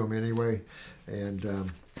overview them anyway.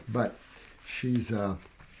 And but she's, I've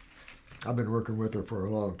been working with her for a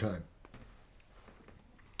long time.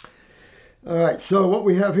 All right, so what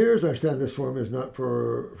we have here is, I understand this form is not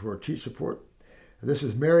for teach support. This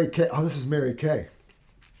is Mary Kay. Oh, this is Mary Kay.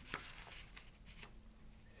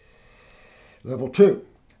 Level 2.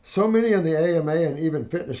 So many in the AMA and even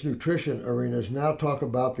fitness nutrition arenas now talk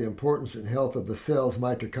about the importance and health of the cell's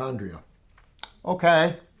mitochondria.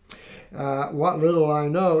 Okay. What little I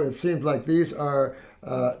know, it seems like these are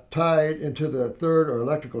tied into the third or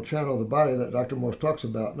electrical channel of the body that Dr. Morse talks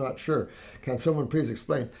about. Not sure. Can someone please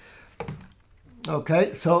explain?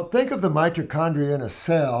 Okay, so think of the mitochondria in a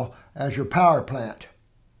cell as your power plant.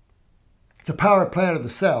 It's a power plant of the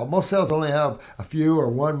cell. Most cells only have a few or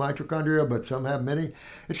one mitochondria, but some have many.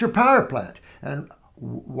 It's your power plant. And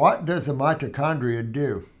what does the mitochondria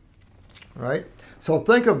do? Right? So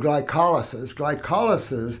think of glycolysis.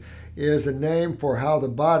 Glycolysis is a name for how the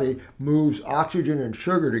body moves oxygen and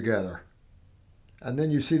sugar together. And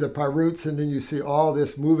then you see the pyruvate, and then you see all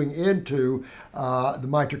this moving into the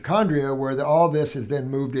mitochondria, where all this is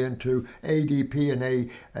then moved into ADP and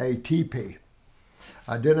ATP,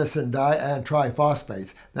 adenosine di and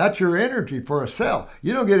triphosphates. That's your energy for a cell.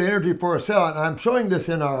 You don't get energy for a cell, and I'm showing this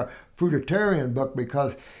in our fruitarian book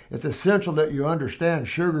because it's essential that you understand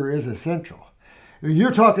sugar is essential. I mean,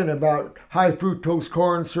 you're talking about high fructose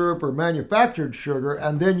corn syrup or manufactured sugar,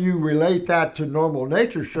 and then you relate that to normal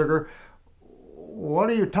nature sugar. What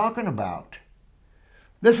are you talking about?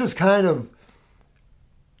 This is kind of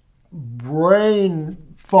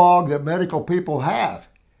brain fog that medical people have.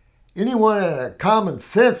 Anyone in common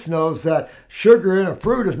sense knows that sugar in a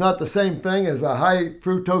fruit is not the same thing as a high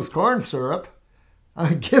fructose corn syrup. I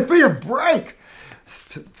mean, give me a break.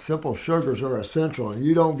 Simple sugars are essential, and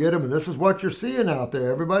you don't get them, and this is what you're seeing out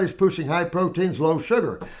there. Everybody's pushing high proteins, low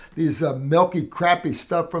sugar. These milky, crappy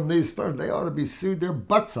stuff from these firms, they ought to be sued their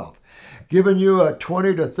butts off. Giving you a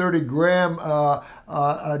 20 to 30 gram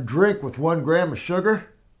a drink with 1 gram of sugar.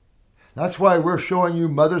 That's why we're showing you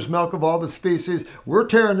mother's milk of all the species. We're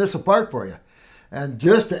tearing this apart for you. And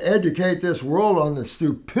just to educate this world on the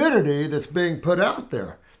stupidity that's being put out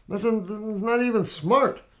there. This is not even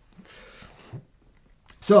smart.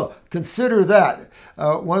 So consider that.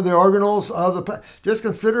 One of the organelles of the just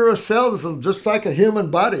consider a cell is just like a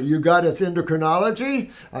human body. You got its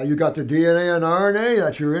endocrinology, you got the DNA and RNA,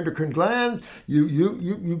 that's your endocrine glands.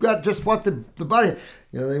 You got just what the body.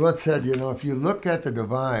 They once said, if you look at the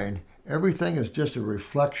divine, everything is just a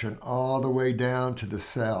reflection all the way down to the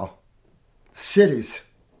cell. Cities.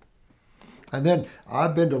 And then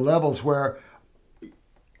I've been to levels where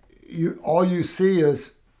all you see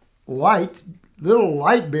is light. Little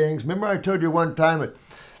light beings. Remember I told you one time that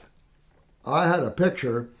I had a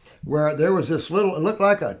picture where there was this little, it looked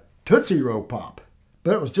like a Tootsie Roll Pop,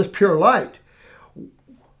 but it was just pure light.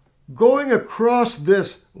 Going across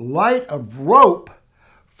this light of rope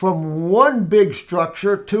from one big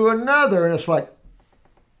structure to another. And it's like,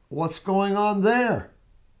 what's going on there?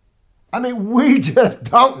 I mean, we just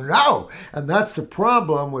don't know. And that's the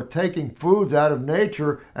problem with taking foods out of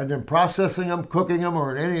nature and then processing them, cooking them,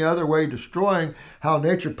 or in any other way destroying how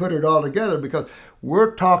nature put it all together, because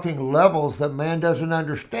we're talking levels that man doesn't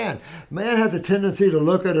understand. Man has a tendency to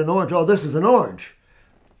look at an orange, oh, this is an orange.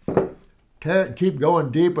 Tear it and keep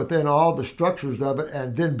going deep within all the structures of it,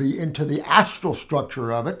 and then be into the astral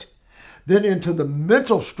structure of it. Then into the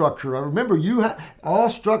mental structure. Remember, all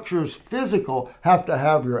structures physical have to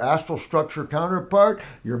have your astral structure counterpart,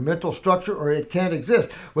 your mental structure, or it can't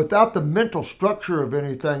exist. Without the mental structure of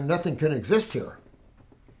anything, nothing can exist here.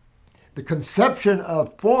 The conception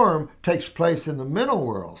of form takes place in the mental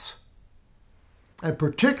worlds, and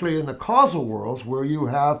particularly in the causal worlds, where you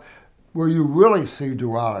really see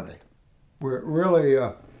duality, where it really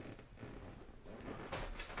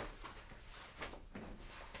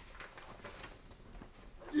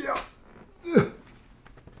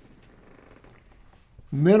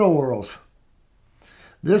mental worlds.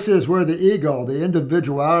 This is where the ego, the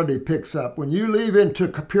individuality, picks up. When you leave into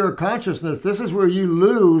pure consciousness, this is where you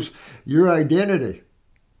lose your identity.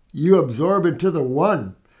 You absorb into the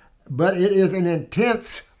one, but it is an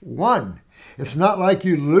intense one. It's not like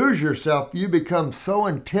you lose yourself. You become so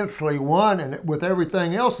intensely one, and with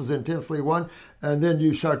everything else is intensely one, and then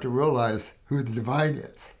you start to realize who the divine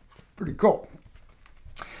is. Pretty cool.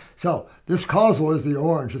 So this causal is the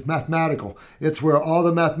orange. It's mathematical. It's where all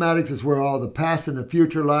the mathematics is, where all the past and the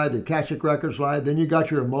future lie, the Akashic records lie. Then you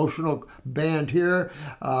got your emotional band here,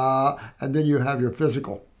 and then you have your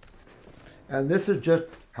physical. And this is just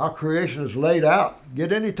how creation is laid out.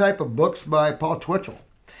 Get any type of books by Paul Twitchell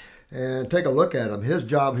and take a look at them. His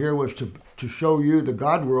job here was to show you the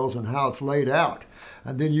God worlds and how it's laid out.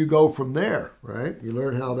 And then you go from there, right? You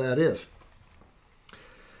learn how that is.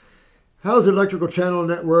 How is the electrical channel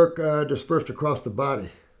network dispersed across the body?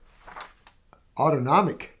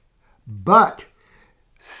 Autonomic. But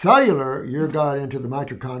cellular, you're got into the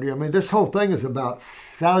mitochondria. I mean, this whole thing is about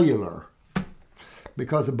cellular,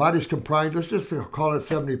 because the body's comprised, let's just call it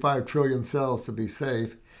 75 trillion cells to be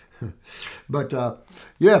safe. But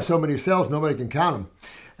you have so many cells, nobody can count them.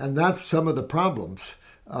 And that's some of the problems.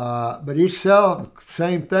 But each cell,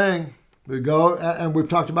 same thing. We go, and we've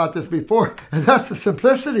talked about this before, and that's the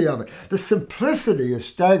simplicity of it. The simplicity is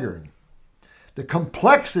staggering. The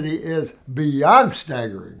complexity is beyond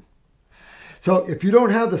staggering. So if you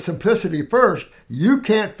don't have the simplicity first, you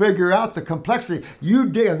can't figure out the complexity. You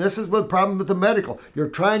dig, and this is the problem with the medical. You're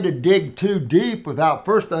trying to dig too deep without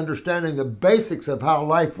first understanding the basics of how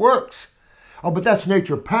life works. Oh, but that's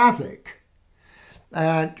naturopathic.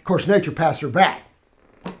 And, of course, naturopaths are bad.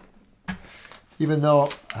 Even though,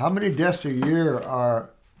 how many deaths a year are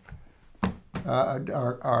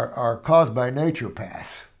caused by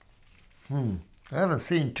naturopaths? I haven't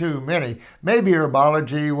seen too many. Maybe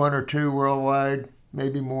herbology, 1 or 2 worldwide,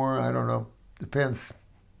 maybe more, I don't know, depends.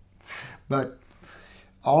 But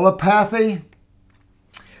allopathy,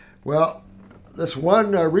 well, this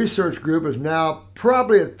one research group is now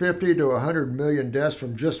probably at 50 to 100 million deaths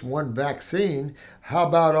from just one vaccine. How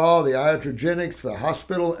about all the iatrogenics, the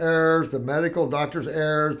hospital errors, the medical doctor's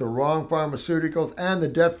errors, the wrong pharmaceuticals, and the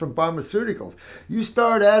death from pharmaceuticals? You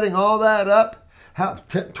start adding all that up,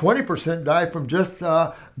 20% die from just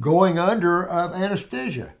going under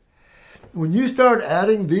anesthesia. When you start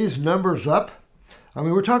adding these numbers up, I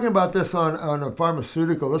mean, we're talking about this on a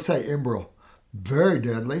pharmaceutical, let's say Enbrel, very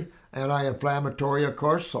deadly. Anti-inflammatory, of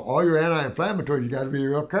course. So all your anti-inflammatories, you got to be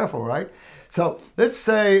real careful, right? So let's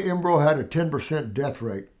say Enbrel had a 10% death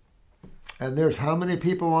rate. And there's how many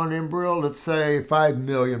people on Enbrel? Let's say 5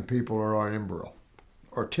 million people are on Enbrel.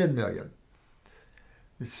 Or 10 million.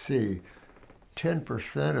 Let's see.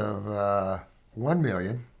 10% of 1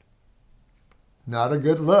 million. Not a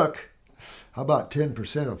good look. How about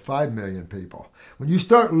 10% of 5 million people? When you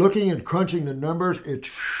start looking and crunching the numbers, it's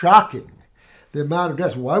shocking. The amount of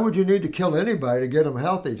deaths. Why would you need to kill anybody to get them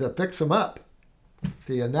healthy, to fix them up?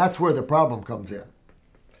 See, and that's where the problem comes in.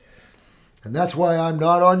 And that's why I'm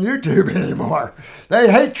not on YouTube anymore. They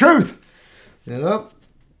hate truth. You know,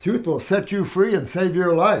 truth will set you free and save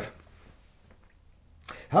your life.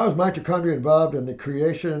 How is mitochondria involved in the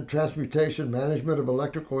creation, transmutation, management of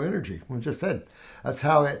electrical energy? We just said that's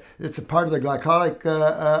how it's a part of the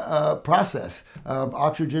glycolytic process of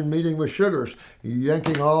oxygen meeting with sugars. You're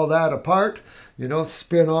yanking all that apart, you know,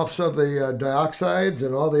 spin-offs of the dioxides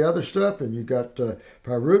and all the other stuff, and you got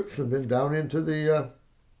pyruvate, and then down into the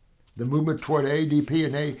movement toward ADP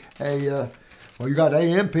and well, you got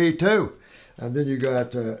AMP too, and then you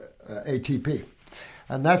got ATP,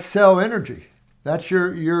 and that's cell energy. That's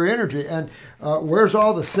your energy. And where's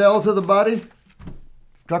all the cells of the body?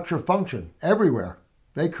 Structure, function, everywhere.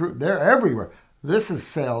 They're everywhere. This is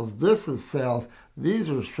cells. This is cells. These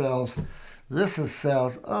are cells. This is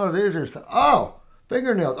cells. Oh, these are cells. Oh,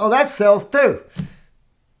 fingernails. Oh, that's cells too.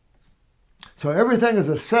 So everything is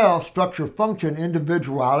a cell, structure, function,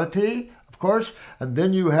 individuality, of course. And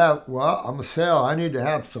then you have, well, I'm a cell. I need to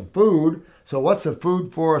have some food. So what's the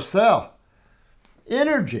food for a cell?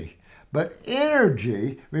 Energy. But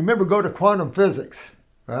energy, remember, go to quantum physics,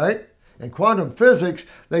 right? In quantum physics,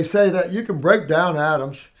 they say that you can break down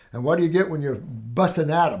atoms. And what do you get when you bust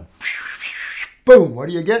an atom? Boom, what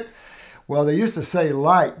do you get? Well, they used to say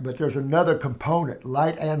light, but there's another component,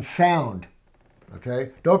 light and sound.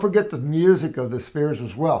 Okay? Don't forget the music of the spheres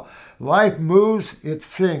as well. Life moves, it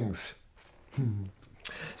sings.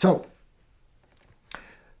 So,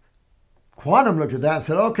 quantum looked at that and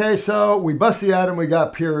said, okay, so we bust the atom, we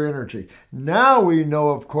got pure energy. Now we know,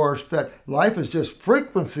 of course, that life is just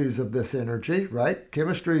frequencies of this energy, right?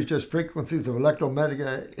 Chemistry is just frequencies of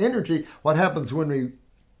electromagnetic energy. What happens when we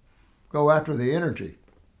go after the energy?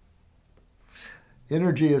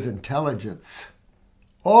 Energy is intelligence.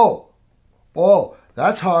 Oh,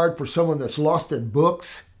 that's hard for someone that's lost in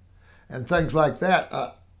books and things like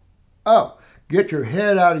that. Get your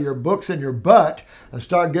head out of your books and your butt and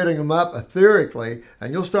start getting them up etherically,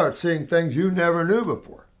 and you'll start seeing things you never knew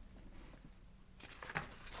before.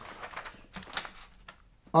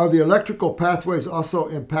 Are the electrical pathways also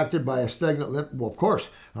impacted by a stagnant lymph? Well, of course.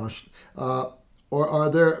 Or are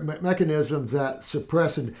there mechanisms that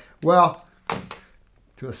suppress and, well,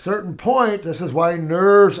 to a certain point, this is why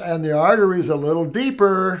nerves and the arteries a little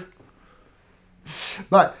deeper.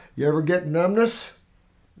 But you ever get numbness?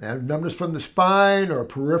 And numbness from the spine or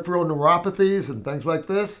peripheral neuropathies and things like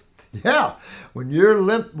this? Yeah. When you're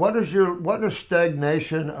what does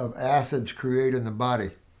stagnation of acids create in the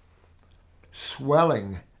body?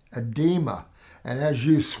 Swelling, edema. And as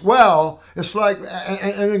you swell, it's like,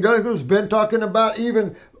 and it's been talking about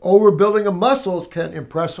even overbuilding of muscles can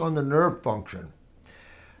impress on the nerve function.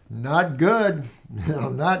 Not good,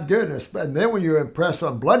 not good. And then when you impress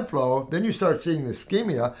on blood flow, then you start seeing the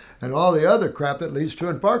ischemia and all the other crap that leads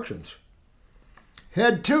to infarctions.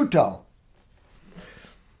 Head to toe.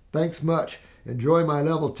 Thanks much. Enjoy my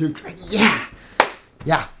level 2.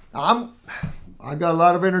 Yeah. I've got a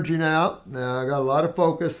lot of energy now. I got a lot of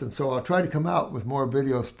focus, and so I'll try to come out with more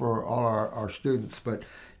videos for all our students. But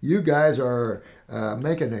you guys are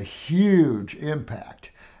making a huge impact.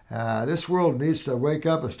 This world needs to wake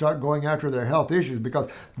up and start going after their health issues, because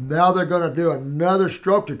now they're going to do another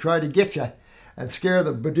stroke to try to get you and scare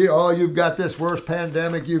the, oh, you've got this worst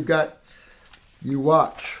pandemic, you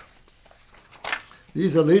watch.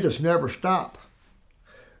 These elitists never stop.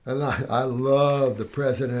 And I love the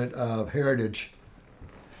president of Heritage.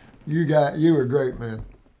 You were great, man.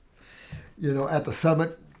 You know, at the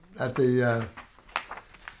summit, at the,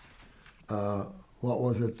 what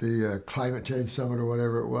was it, the climate change summit or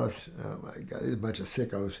whatever it was. Oh my God, these are a bunch of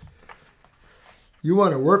sickos. You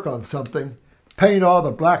want to work on something, paint all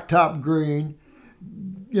the blacktop green.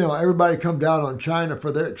 You know, everybody come down on China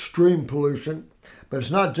for their extreme pollution, but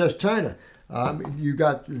it's not just China. You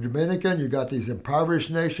got the Dominican, you got these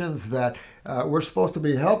impoverished nations that we're supposed to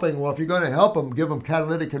be helping. Well, if you're going to help them, give them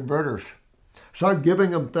catalytic converters. Start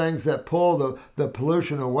giving them things that pull the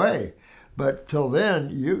pollution away. But till then,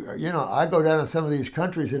 you know, I go down in some of these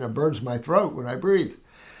countries and it burns my throat when I breathe.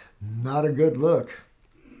 Not a good look.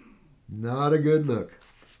 Not a good look.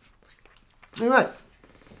 All right.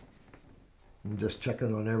 I'm just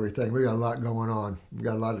checking on everything. We got a lot going on. We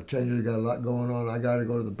got a lot of changes. We got a lot going on. I got to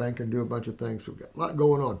go to the bank and do a bunch of things. We've got a lot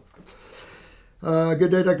going on.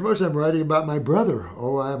 Good day, Dr. Morse. I'm writing about my brother.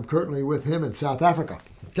 I am currently with him in South Africa.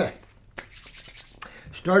 Okay.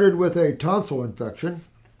 Started with a tonsil infection.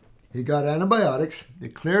 He got antibiotics.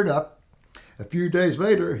 It cleared up. A few days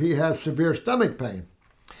later, he has severe stomach pain.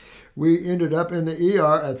 We ended up in the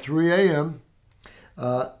ER at 3 a.m.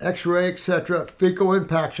 X-ray, etc., fecal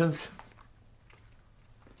impactions.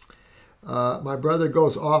 My brother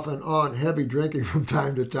goes off and on heavy drinking from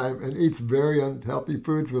time to time and eats very unhealthy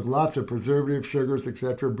foods with lots of preservatives, sugars,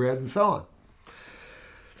 etc., bread, and so on.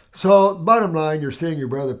 So, bottom line, you're seeing your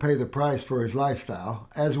brother pay the price for his lifestyle,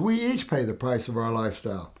 as we each pay the price of our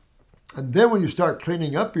lifestyle. And then when you start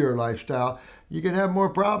cleaning up your lifestyle, you can have more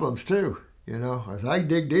problems too. You know, as I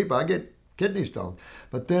dig deep, I get kidney stones.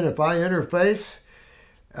 But then if I interface,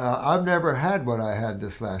 I've never had what I had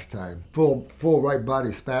this last time. Full right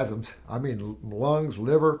body spasms. I mean, lungs,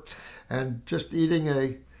 liver, and just eating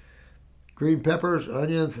a green peppers,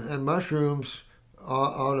 onions, and mushrooms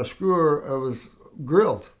on a skewer. It was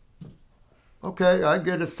grilled. Okay, I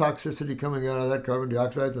get its toxicity coming out of that, carbon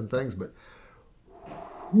dioxide and things, but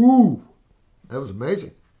whoo, That was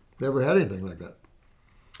amazing. Never had anything like that.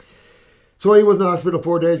 So he was in the hospital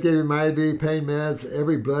 4 days, gave him IV pain meds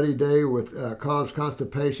every bloody day with caused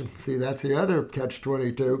constipation. See, that's the other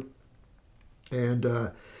catch-22.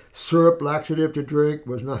 And syrup, laxative to drink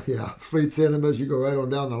was not, fleets enemas. You go right on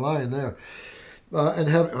down the line there.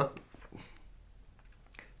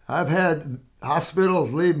 I've had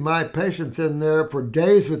hospitals leave my patients in there for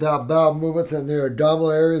days without bowel movements, and their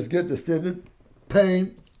abdominal areas get distended,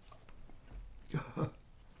 pain.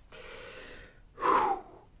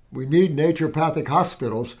 We need naturopathic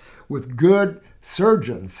hospitals with good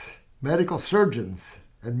surgeons, medical surgeons,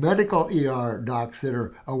 and medical ER docs that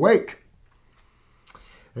are awake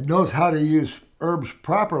and knows how to use herbs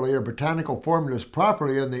properly or botanical formulas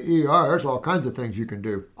properly in the ER. There's all kinds of things you can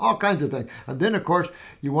do, all kinds of things. And then, of course,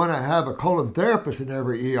 you want to have a colon therapist in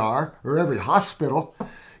every ER or every hospital.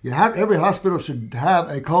 Every hospital should have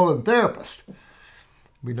a colon therapist.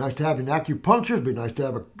 It'd be nice to have an acupuncturist. It'd be nice to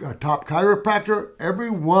have a top chiropractor.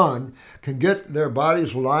 Everyone can get their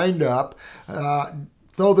bodies lined up,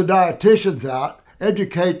 throw the dietitians out,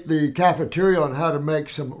 educate the cafeteria on how to make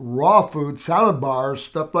some raw food, salad bars,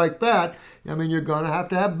 stuff like that. I mean, you're going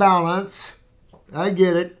to have balance. I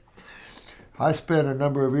get it. I spent a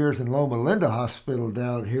number of years in Loma Linda Hospital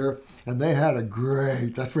down here, and they had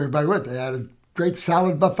that's where everybody went. They had a great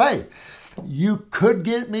salad buffet. You could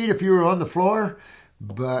get meat if you were on the floor,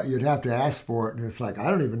 but you'd have to ask for it. And it's like, I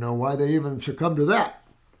don't even know why they even succumbed to that.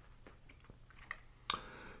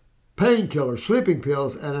 Painkillers, sleeping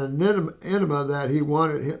pills, and an enema that he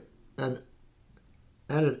wanted him, and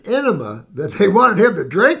an enema that they wanted him to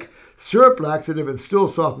drink, syrup, laxative, and stool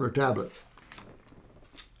softener tablets.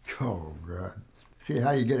 Oh, God. See how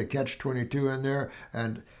you get a catch-22 in there?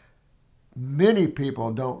 And many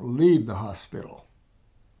people don't leave the hospital.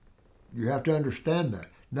 You have to understand that.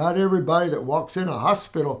 Not everybody that walks in a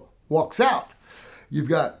hospital walks out. You've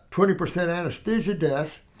got 20% anesthesia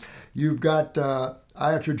deaths. You've got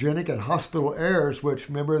iatrogenic and hospital errors, which,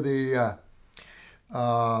 remember the,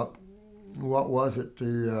 what was it?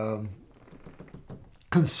 The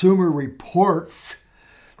Consumer Reports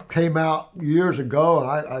came out years ago.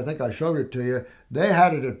 I think I showed it to you. They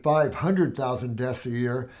had it at 500,000 deaths a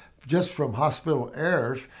year just from hospital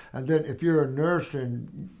errors. And then if you're a nurse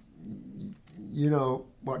and you know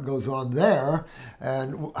what goes on there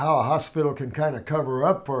and how a hospital can kind of cover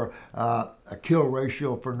up for a kill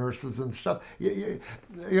ratio for nurses and stuff. You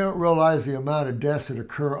don't realize the amount of deaths that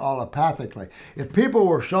occur allopathically. If people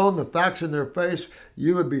were shown the facts in their face,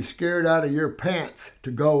 you would be scared out of your pants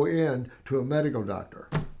to go in to a medical doctor.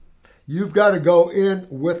 You've got to go in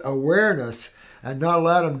with awareness and not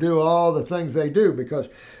let them do all the things they do, because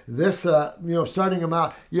this, starting them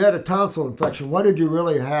out, you had a tonsil infection. What did you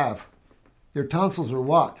really have? Your tonsils are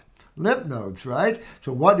what? Lymph nodes, right?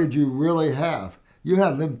 So what did you really have? You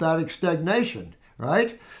had lymphatic stagnation,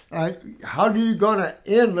 right? How are you going to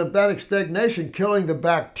end lymphatic stagnation? Killing the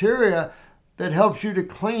bacteria that helps you to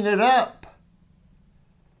clean it up.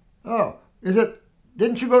 Oh,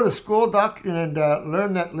 didn't you go to school, Doc, and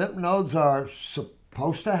learn that lymph nodes are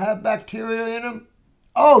supposed to have bacteria in them?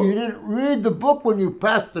 Oh, you didn't read the book when you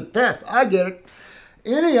passed the test. I get it.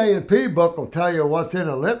 Any A&P book will tell you what's in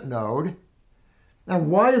a lymph node.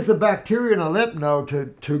 And why is the bacteria in a lymph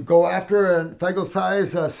node to go after and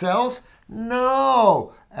phagocyze cells?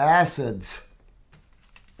 No, acids.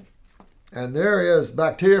 And there is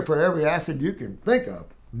bacteria for every acid you can think of.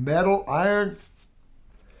 Metal, iron.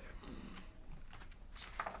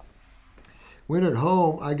 When at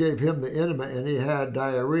home, I gave him the enema and he had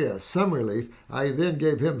diarrhea, some relief. I then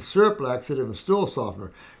gave him syrup laxative and stool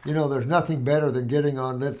softener. You know, there's nothing better than getting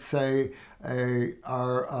on, let's say,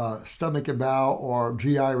 our stomach and bowel or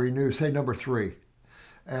GI Renew, say number 3.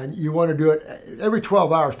 And you want to do it every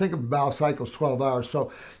 12 hours. Think of bowel cycles, 12 hours. So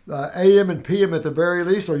AM and PM at the very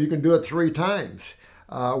least, or you can do it 3 times.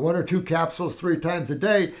 1 or 2 capsules 3 times a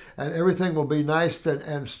day, and everything will be nice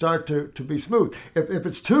and start to be smooth. If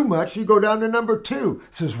it's too much, you go down to number 2.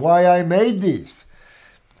 This is why I made these.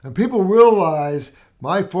 And people realize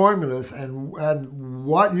my formulas and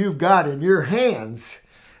what you've got in your hands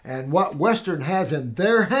and what Western has in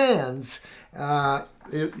their hands.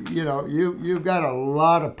 You've got a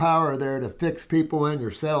lot of power there to fix people and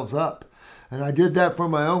yourselves up. And I did that for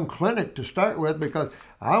my own clinic to start with because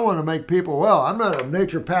I want to make people well. I'm not a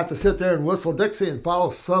naturopath to sit there and whistle Dixie and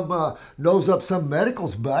follow some nose up some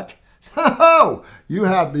medical's butt. Oh, you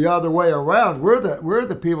have the other way around. We're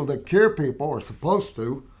the people that cure people, or supposed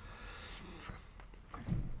to.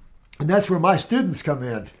 And that's where my students come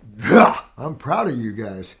in. I'm proud of you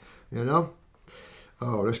guys, you know.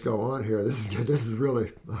 Oh, let's go on here. This is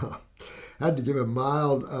really... Had to give him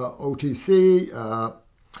mild OTC.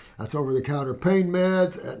 That's over-the-counter pain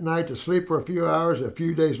meds at night to sleep for a few hours. A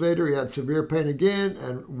few days later, he had severe pain again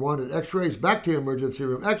and wanted x-rays. Back to emergency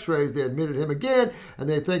room x-rays. They admitted him again, and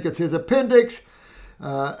they think it's his appendix.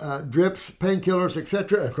 Drips, painkillers,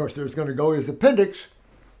 etc. Of course, there's going to go his appendix,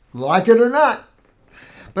 like it or not.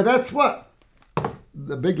 But that's what?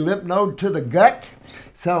 The big lymph node to the gut.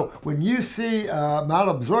 So when you see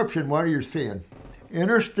malabsorption, what are you seeing?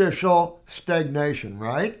 Interstitial stagnation,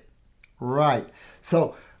 right? Right.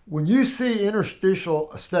 So when you see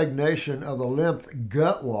interstitial stagnation of the lymph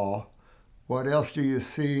gut wall, what else do you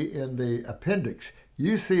see in the appendix?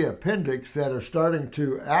 You see appendix that are starting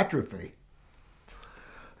to atrophy.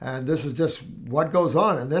 And this is just what goes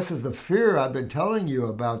on. And this is the fear I've been telling you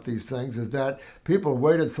about these things, is that people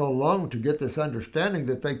waited so long to get this understanding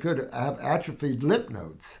that they could have atrophied lymph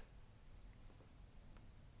nodes.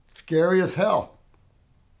 Scary as hell.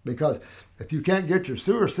 Because if you can't get your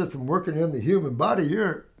sewer system working in the human body,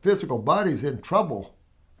 your physical body's in trouble.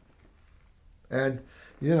 And,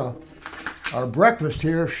 you know, our breakfast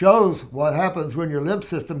here shows what happens when your lymph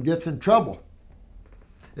system gets in trouble.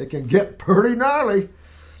 It can get pretty gnarly.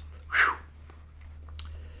 Whew.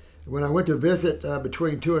 When I went to visit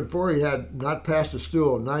between 2 and 4, he had not passed a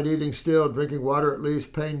stool, night eating still, drinking water at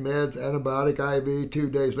least, pain meds, antibiotic IV. 2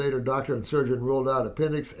 days later, doctor and surgeon ruled out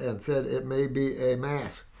appendix and said it may be a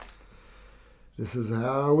mass. This is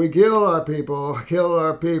how we kill our people, kill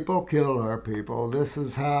our people, kill our people. This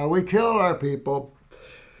is how we kill our people.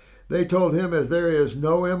 They told him as there is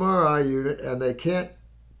no MRI unit and they can't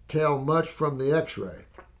tell much from the x-ray.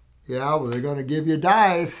 Yeah, well, they're going to give you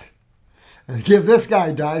dyes and give this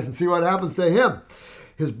guy dyes and see what happens to him.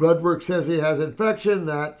 His blood work says he has infection.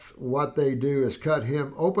 That's what they do, is cut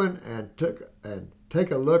him open and take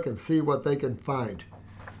a look and see what they can find.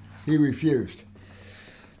 He refused.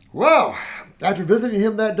 Well, after visiting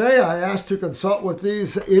him that day, I asked to consult with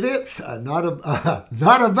these idiots. Not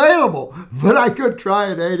available, but I could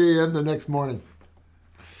try at 8 a.m. the next morning.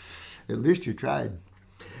 At least you tried.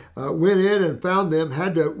 Went in and found them,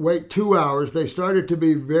 had to wait 2 hours. They started to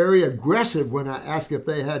be very aggressive when I asked if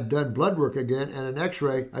they had done blood work again and an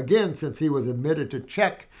x-ray again, since he was admitted to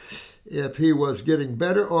check if he was getting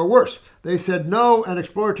better or worse. They said no, and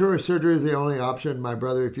exploratory surgery is the only option. My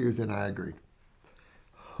brother refused, and I agreed.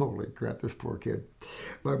 Holy crap, this poor kid.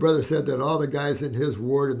 My brother said that all the guys in his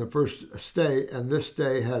ward in the first stay and this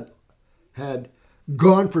stay had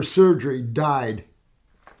gone for surgery, died.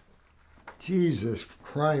 Jesus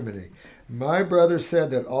criminy. My brother said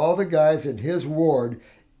that all the guys in his ward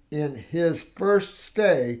in his first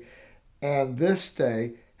stay and this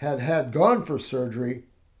stay had gone for surgery,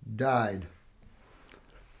 died.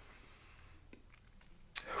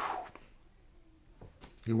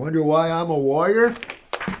 You wonder why I'm a warrior?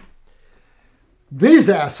 These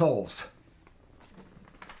assholes.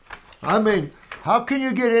 I mean, how can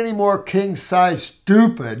you get any more king-size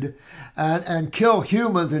stupid and kill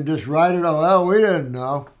humans and just write it off? Well, we didn't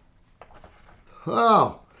know.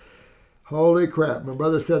 Oh, holy crap. My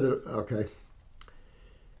brother said that, okay.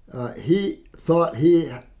 He thought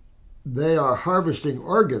they are harvesting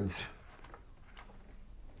organs.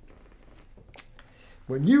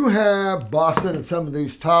 When you have Boston and some of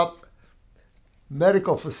these top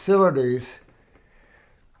medical facilities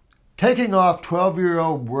taking off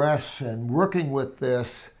 12-year-old breasts and working with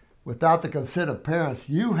this without the consent of parents,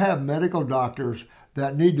 you have medical doctors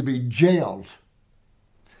that need to be jailed.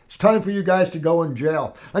 It's time for you guys to go in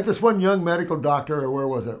jail. Like this one young medical doctor, or where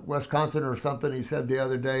was it, Wisconsin or something, he said the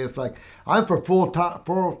other day, it's like, I'm for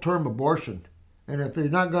full-term abortion. And if you're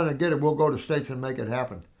not going to get it, we'll go to states and make it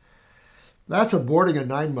happen. That's aborting a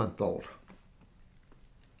 9-month-old.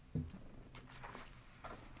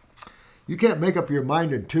 You can't make up your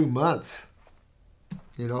mind in 2 months.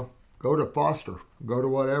 You know, go to foster, go to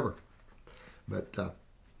whatever. But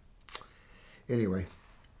anyway,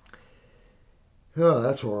 oh,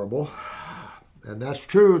 that's horrible. And that's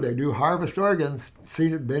true. They do harvest organs.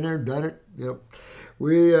 Seen it, been there, done it. You know,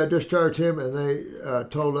 we discharged him, and they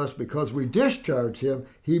told us because we discharged him,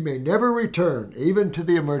 he may never return, even to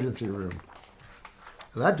the emergency room.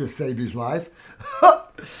 That just saved his life.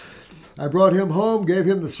 I brought him home, gave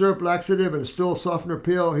him the syrup laxative and a stool softener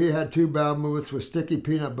pill. He had 2 bowel movements with sticky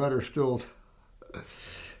peanut butter stools.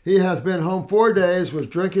 He has been home 4 days, was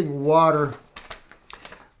drinking water,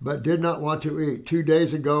 but did not want to eat. 2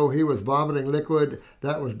 days ago, he was vomiting liquid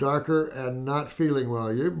that was darker and not feeling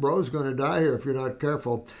well. Your bro's going to die here if you're not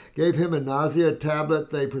careful. Gave him a nausea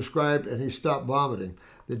tablet they prescribed, and he stopped vomiting.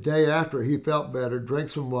 The day after, he felt better, drank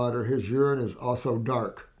some water. His urine is also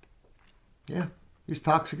dark. Yeah. He's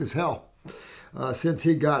toxic as hell. since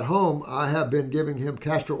he got home, I have been giving him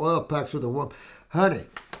castor oil packs with a warm. Honey,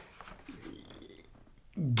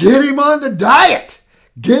 get him on the diet.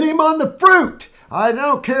 Get him on the fruit. I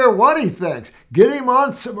don't care what he thinks. Get him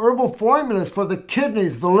on some herbal formulas for the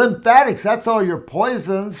kidneys, the lymphatics. That's all your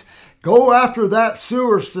poisons. Go after that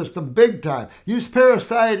sewer system big time. Use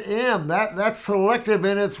Parasite M. That's selective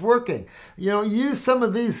and it's working. Use some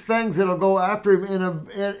of these things that'll go after him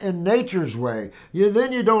in nature's way.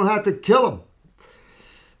 Then you don't have to kill him.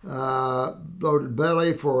 Bloated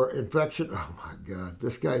belly for infection. Oh my God,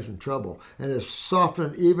 this guy's in trouble. And his soft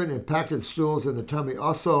and even impacted stools in the tummy,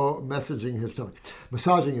 also massaging his tummy.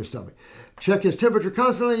 Check his temperature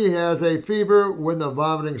constantly. He has a fever when the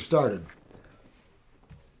vomiting started.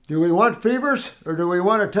 Do we want fevers or do we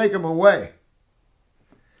want to take them away?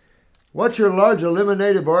 What's your large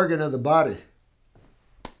eliminative organ of the body?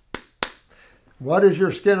 What does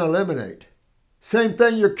your skin eliminate? Same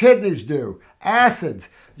thing your kidneys do. Acids.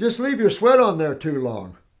 Just leave your sweat on there too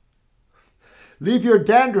long. Leave your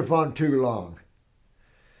dandruff on too long.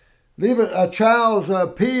 Leave a child's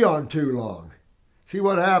pee on too long. See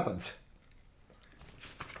what happens.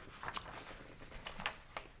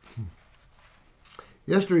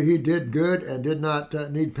 Yesterday he did good and did not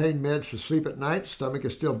need pain meds to sleep at night. Stomach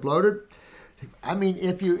is still bloated. I mean,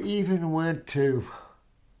 if you even went to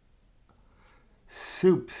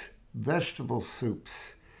soups, vegetable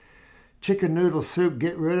soups, chicken noodle soup,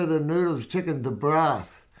 get rid of the noodles, chicken, the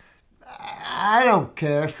broth. I don't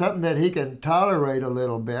care, something that he can tolerate a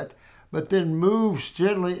little bit, but then moves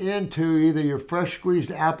gently into either your fresh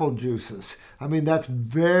squeezed apple juices. I mean, that's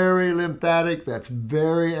very lymphatic, that's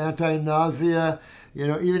very anti-nausea.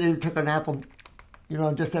 Even if you took an apple,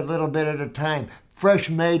 just a little bit at a time. Fresh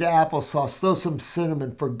made applesauce, throw some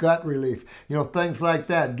cinnamon for gut relief, things like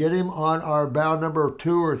that. Get him on our bow number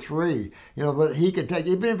 2 or 3, but he can take,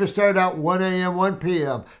 even if you start out 1 a.m., 1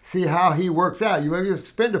 p.m., see how he works out. You maybe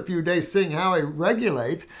spend a few days seeing how he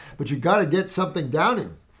regulates, but you got to get something down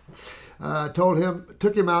him.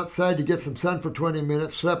 Took him outside to get some sun for 20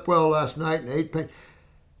 minutes, slept well last night, and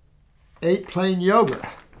ate plain yogurt.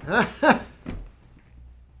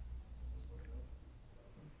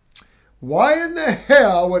 Why in the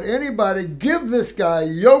hell would anybody give this guy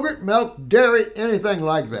yogurt, milk, dairy, anything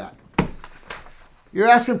like that? You're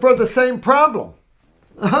asking for the same problem.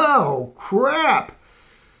 Oh, crap.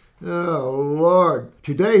 Oh, Lord.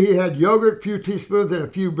 Today he had yogurt, a few teaspoons, and a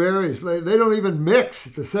few berries. They don't even mix.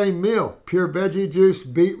 It's the same meal. Pure veggie juice,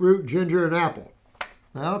 beetroot, ginger, and apple.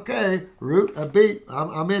 Okay, root, a beet.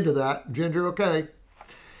 I'm into that. Ginger, okay.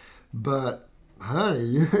 But,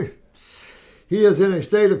 honey, he is in a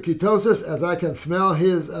state of ketosis as I can smell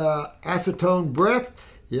his acetone breath.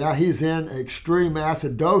 Yeah, he's in extreme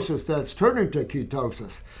acidosis that's turning to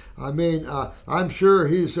ketosis. I mean, I'm sure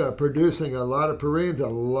he's producing a lot of purines, a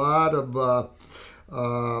lot of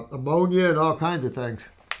ammonia and all kinds of things.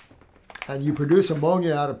 And you produce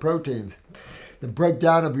ammonia out of proteins, the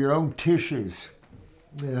breakdown of your own tissues.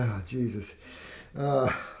 Yeah, Jesus.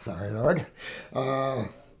 Sorry, Lord.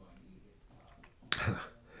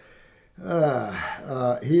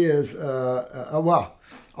 He is, well,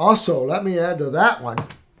 also, let me add to that one.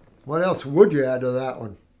 What else would you add to that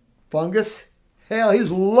one? Fungus? Hell,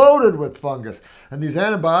 he's loaded with fungus. And these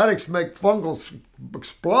antibiotics make fungals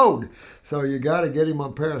explode. So you got to get him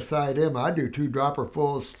on Parasite M. I do 2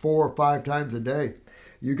 dropperfuls 4 or 5 times a day.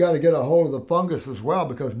 You got to get a hold of the fungus as well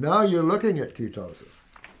because now you're looking at ketosis.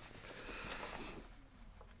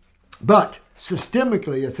 But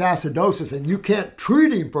systemically, it's acidosis, and you can't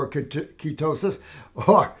treat him for ketosis,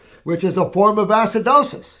 which is a form of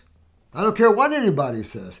acidosis. I don't care what anybody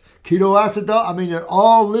says. Ketoacidosis, I mean, it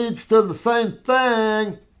all leads to the same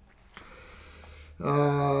thing.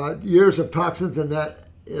 Years of toxins, and that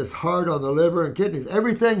is hard on the liver and kidneys.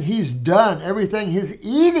 Everything he's done, everything he's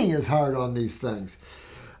eating is hard on these things.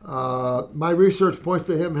 My research points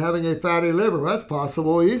to him having a fatty liver. That's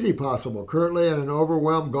possible, easy possible. Currently in an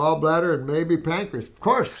overwhelmed gallbladder and maybe pancreas. Of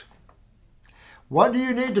course. What do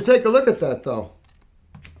you need to take a look at that, though?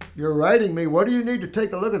 You're writing me. What do you need to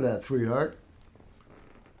take a look at that, sweetheart?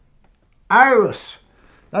 Iris.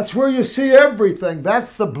 That's where you see everything.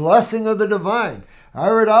 That's the blessing of the divine.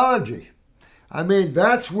 Iridology. I mean,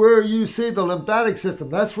 that's where you see the lymphatic system.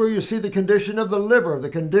 That's where you see the condition of the liver, the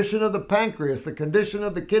condition of the pancreas, the condition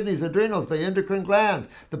of the kidneys, adrenals, the endocrine glands,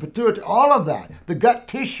 the pituitary, all of that, the gut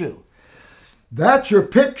tissue. That's your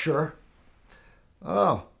picture.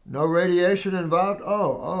 Oh, no radiation involved?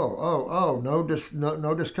 No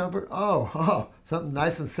discomfort? Something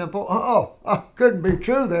nice and simple? Couldn't be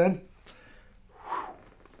true then.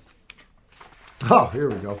 Oh, here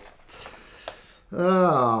we go.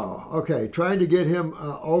 Oh, okay. Trying to get him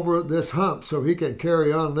over this hump so he can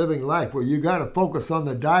carry on living life. Well, you got to focus on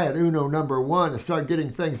the diet, number one, and start getting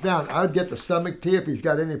things down. I'd get the stomach tea if he's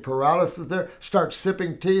got any paralysis there. Start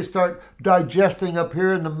sipping tea. Start digesting up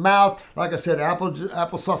here in the mouth. Like I said,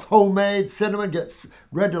 applesauce, homemade, cinnamon, get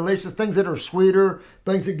red delicious, things that are sweeter,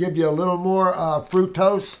 things that give you a little more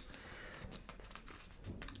fructose.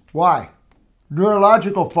 Why?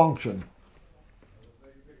 Neurological function.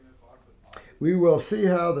 We will see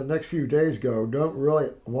how the next few days go. Don't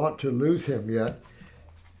really want to lose him yet.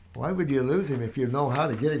 Why would you lose him if you know how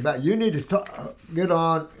to get him back? You need to get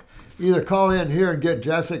on, either call in here and get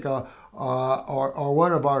Jessica or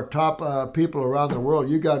one of our top people around the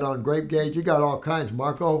world. You got on Grape Gauge. You got all kinds.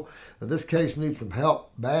 Marco, this case needs some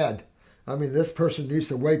help bad. I mean, this person needs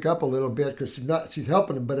to wake up a little bit because she's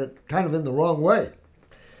helping him, but it's kind of in the wrong way.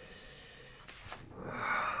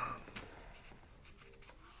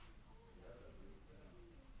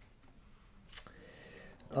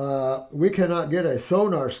 We cannot get a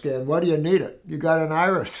sonar scan. Why do you need it? You got an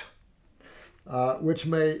iris, which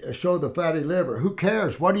may show the fatty liver. Who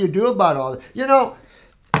cares? What do you do about all that? You know,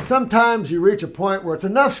 sometimes you reach a point where it's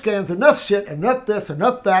enough scans, enough shit, enough this,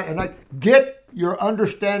 enough that, and get your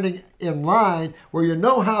understanding in line where you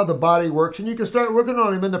know how the body works and you can start working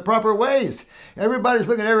on him in the proper ways. Everybody's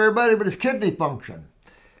looking at everybody but his kidney function,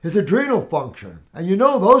 his adrenal function, and you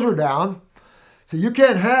know those are down. So you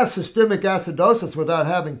can't have systemic acidosis without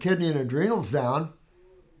having kidney and adrenals down.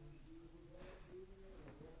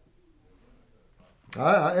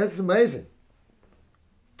 It's amazing.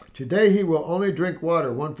 Today he will only drink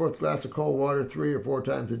water, 1/4 glass of cold water 3 or 4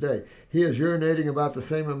 times a day. He is urinating about the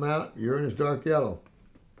same amount. Urine is dark yellow.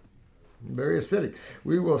 Very acidic.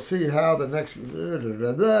 We will see how the next...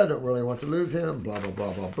 Don't really want to lose him. Blah, blah,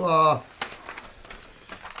 blah, blah, blah.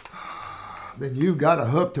 Then you got a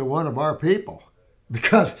hook to one of our people.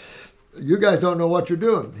 Because you guys don't know what you're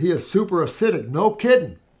doing. He is super acidic. No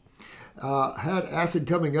kidding. Had acid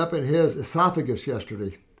coming up in his esophagus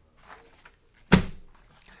yesterday.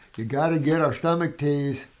 You got to get our stomach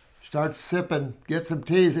teas. Start sipping. Get some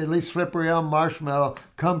teas, at least slippery elm, marshmallow,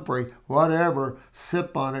 comfrey, whatever.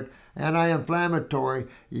 Sip on it. Anti-inflammatory.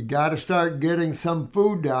 You got to start getting some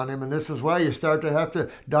food down him. And this is why you start to have to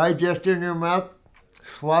digest in your mouth.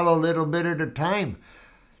 Swallow a little bit at a time.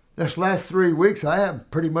 This last 3 weeks, I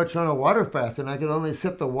have pretty much on a water fast, and I can only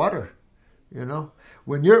sip the water. You know,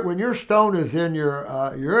 when your stone is in your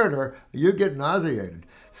ureter, you get nauseated.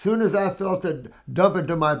 Soon as I felt it dump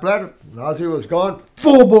into my bladder, nausea was gone.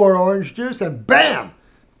 Full bore orange juice, and bam,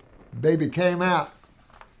 baby came out.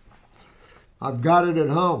 I've got it at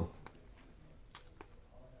home.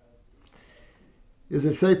 Is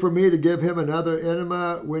it safe for me to give him another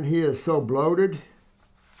enema when he is so bloated?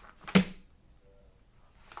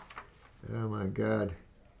 Oh my God,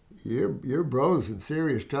 your bro's in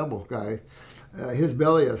serious trouble, guys. His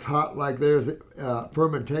belly is hot like there's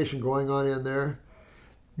fermentation going on in there.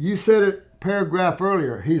 You said it paragraph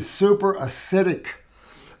earlier. He's super acidic.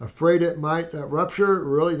 Afraid it might rupture?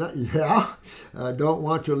 Really not? Yeah. Don't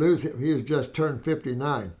want to lose him. He has just turned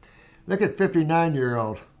 59. Look at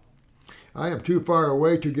 59-year-old. I am too far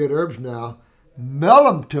away to get herbs now. Mail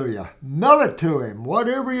them to you. Mail it to him.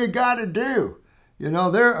 Whatever you got to do. You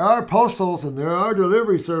know, there are postals and there are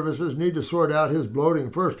delivery services need to sort out his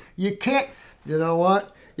bloating first. You can't, you know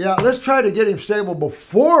what? Yeah, let's try to get him stable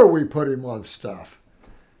before we put him on stuff.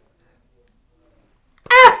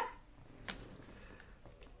 Ah!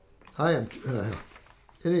 I am,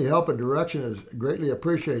 any help and direction is greatly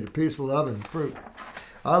appreciated. Peace, love, and fruit.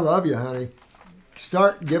 I love you, honey.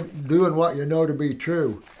 Start doing what you know to be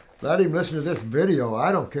true. Let him listen to this video.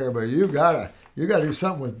 I don't care, but you gotta do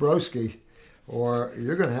something with Broski, or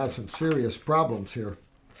you're gonna have some serious problems here.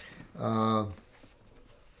 I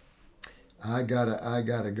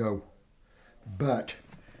gotta go, but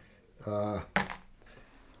I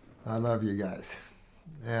love you guys,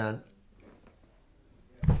 and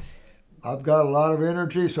I've got a lot of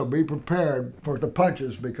energy, so be prepared for the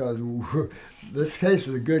punches, because this case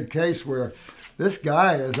is a good case where this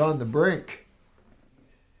guy is on the brink.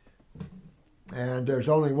 And there's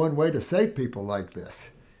only one way to save people like this.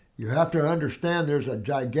 You have to understand there's a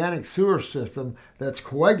gigantic sewer system that's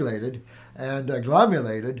coagulated and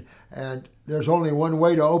glomulated, and there's only one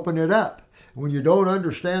way to open it up. When you don't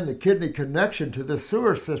understand the kidney connection to the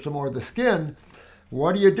sewer system or the skin,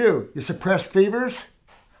 what do? You suppress fevers?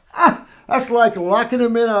 That's like locking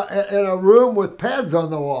him in a room with pads on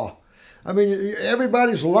the wall. I mean,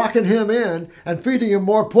 everybody's locking him in and feeding him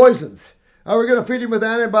more poisons. Are we going to feed him with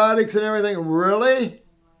antibiotics and everything? Really?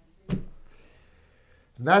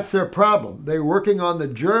 And that's their problem. They're working on the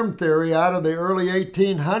germ theory out of the early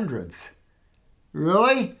 1800s.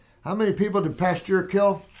 Really? How many people did Pasteur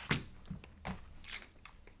kill?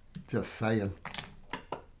 Just saying.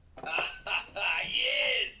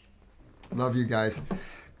 Yes. Love you guys.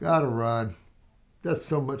 Gotta run. There's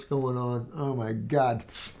so much going on. Oh my God.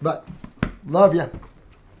 But love you.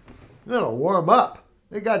 It'll warm up.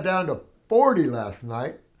 They got down to 40 last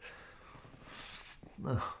night.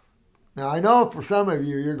 Now I know for some of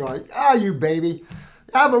you, you're going, you baby.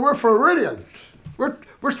 Yeah, but we're Floridians. We're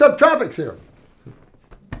subtropics here.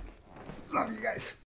 Love you guys.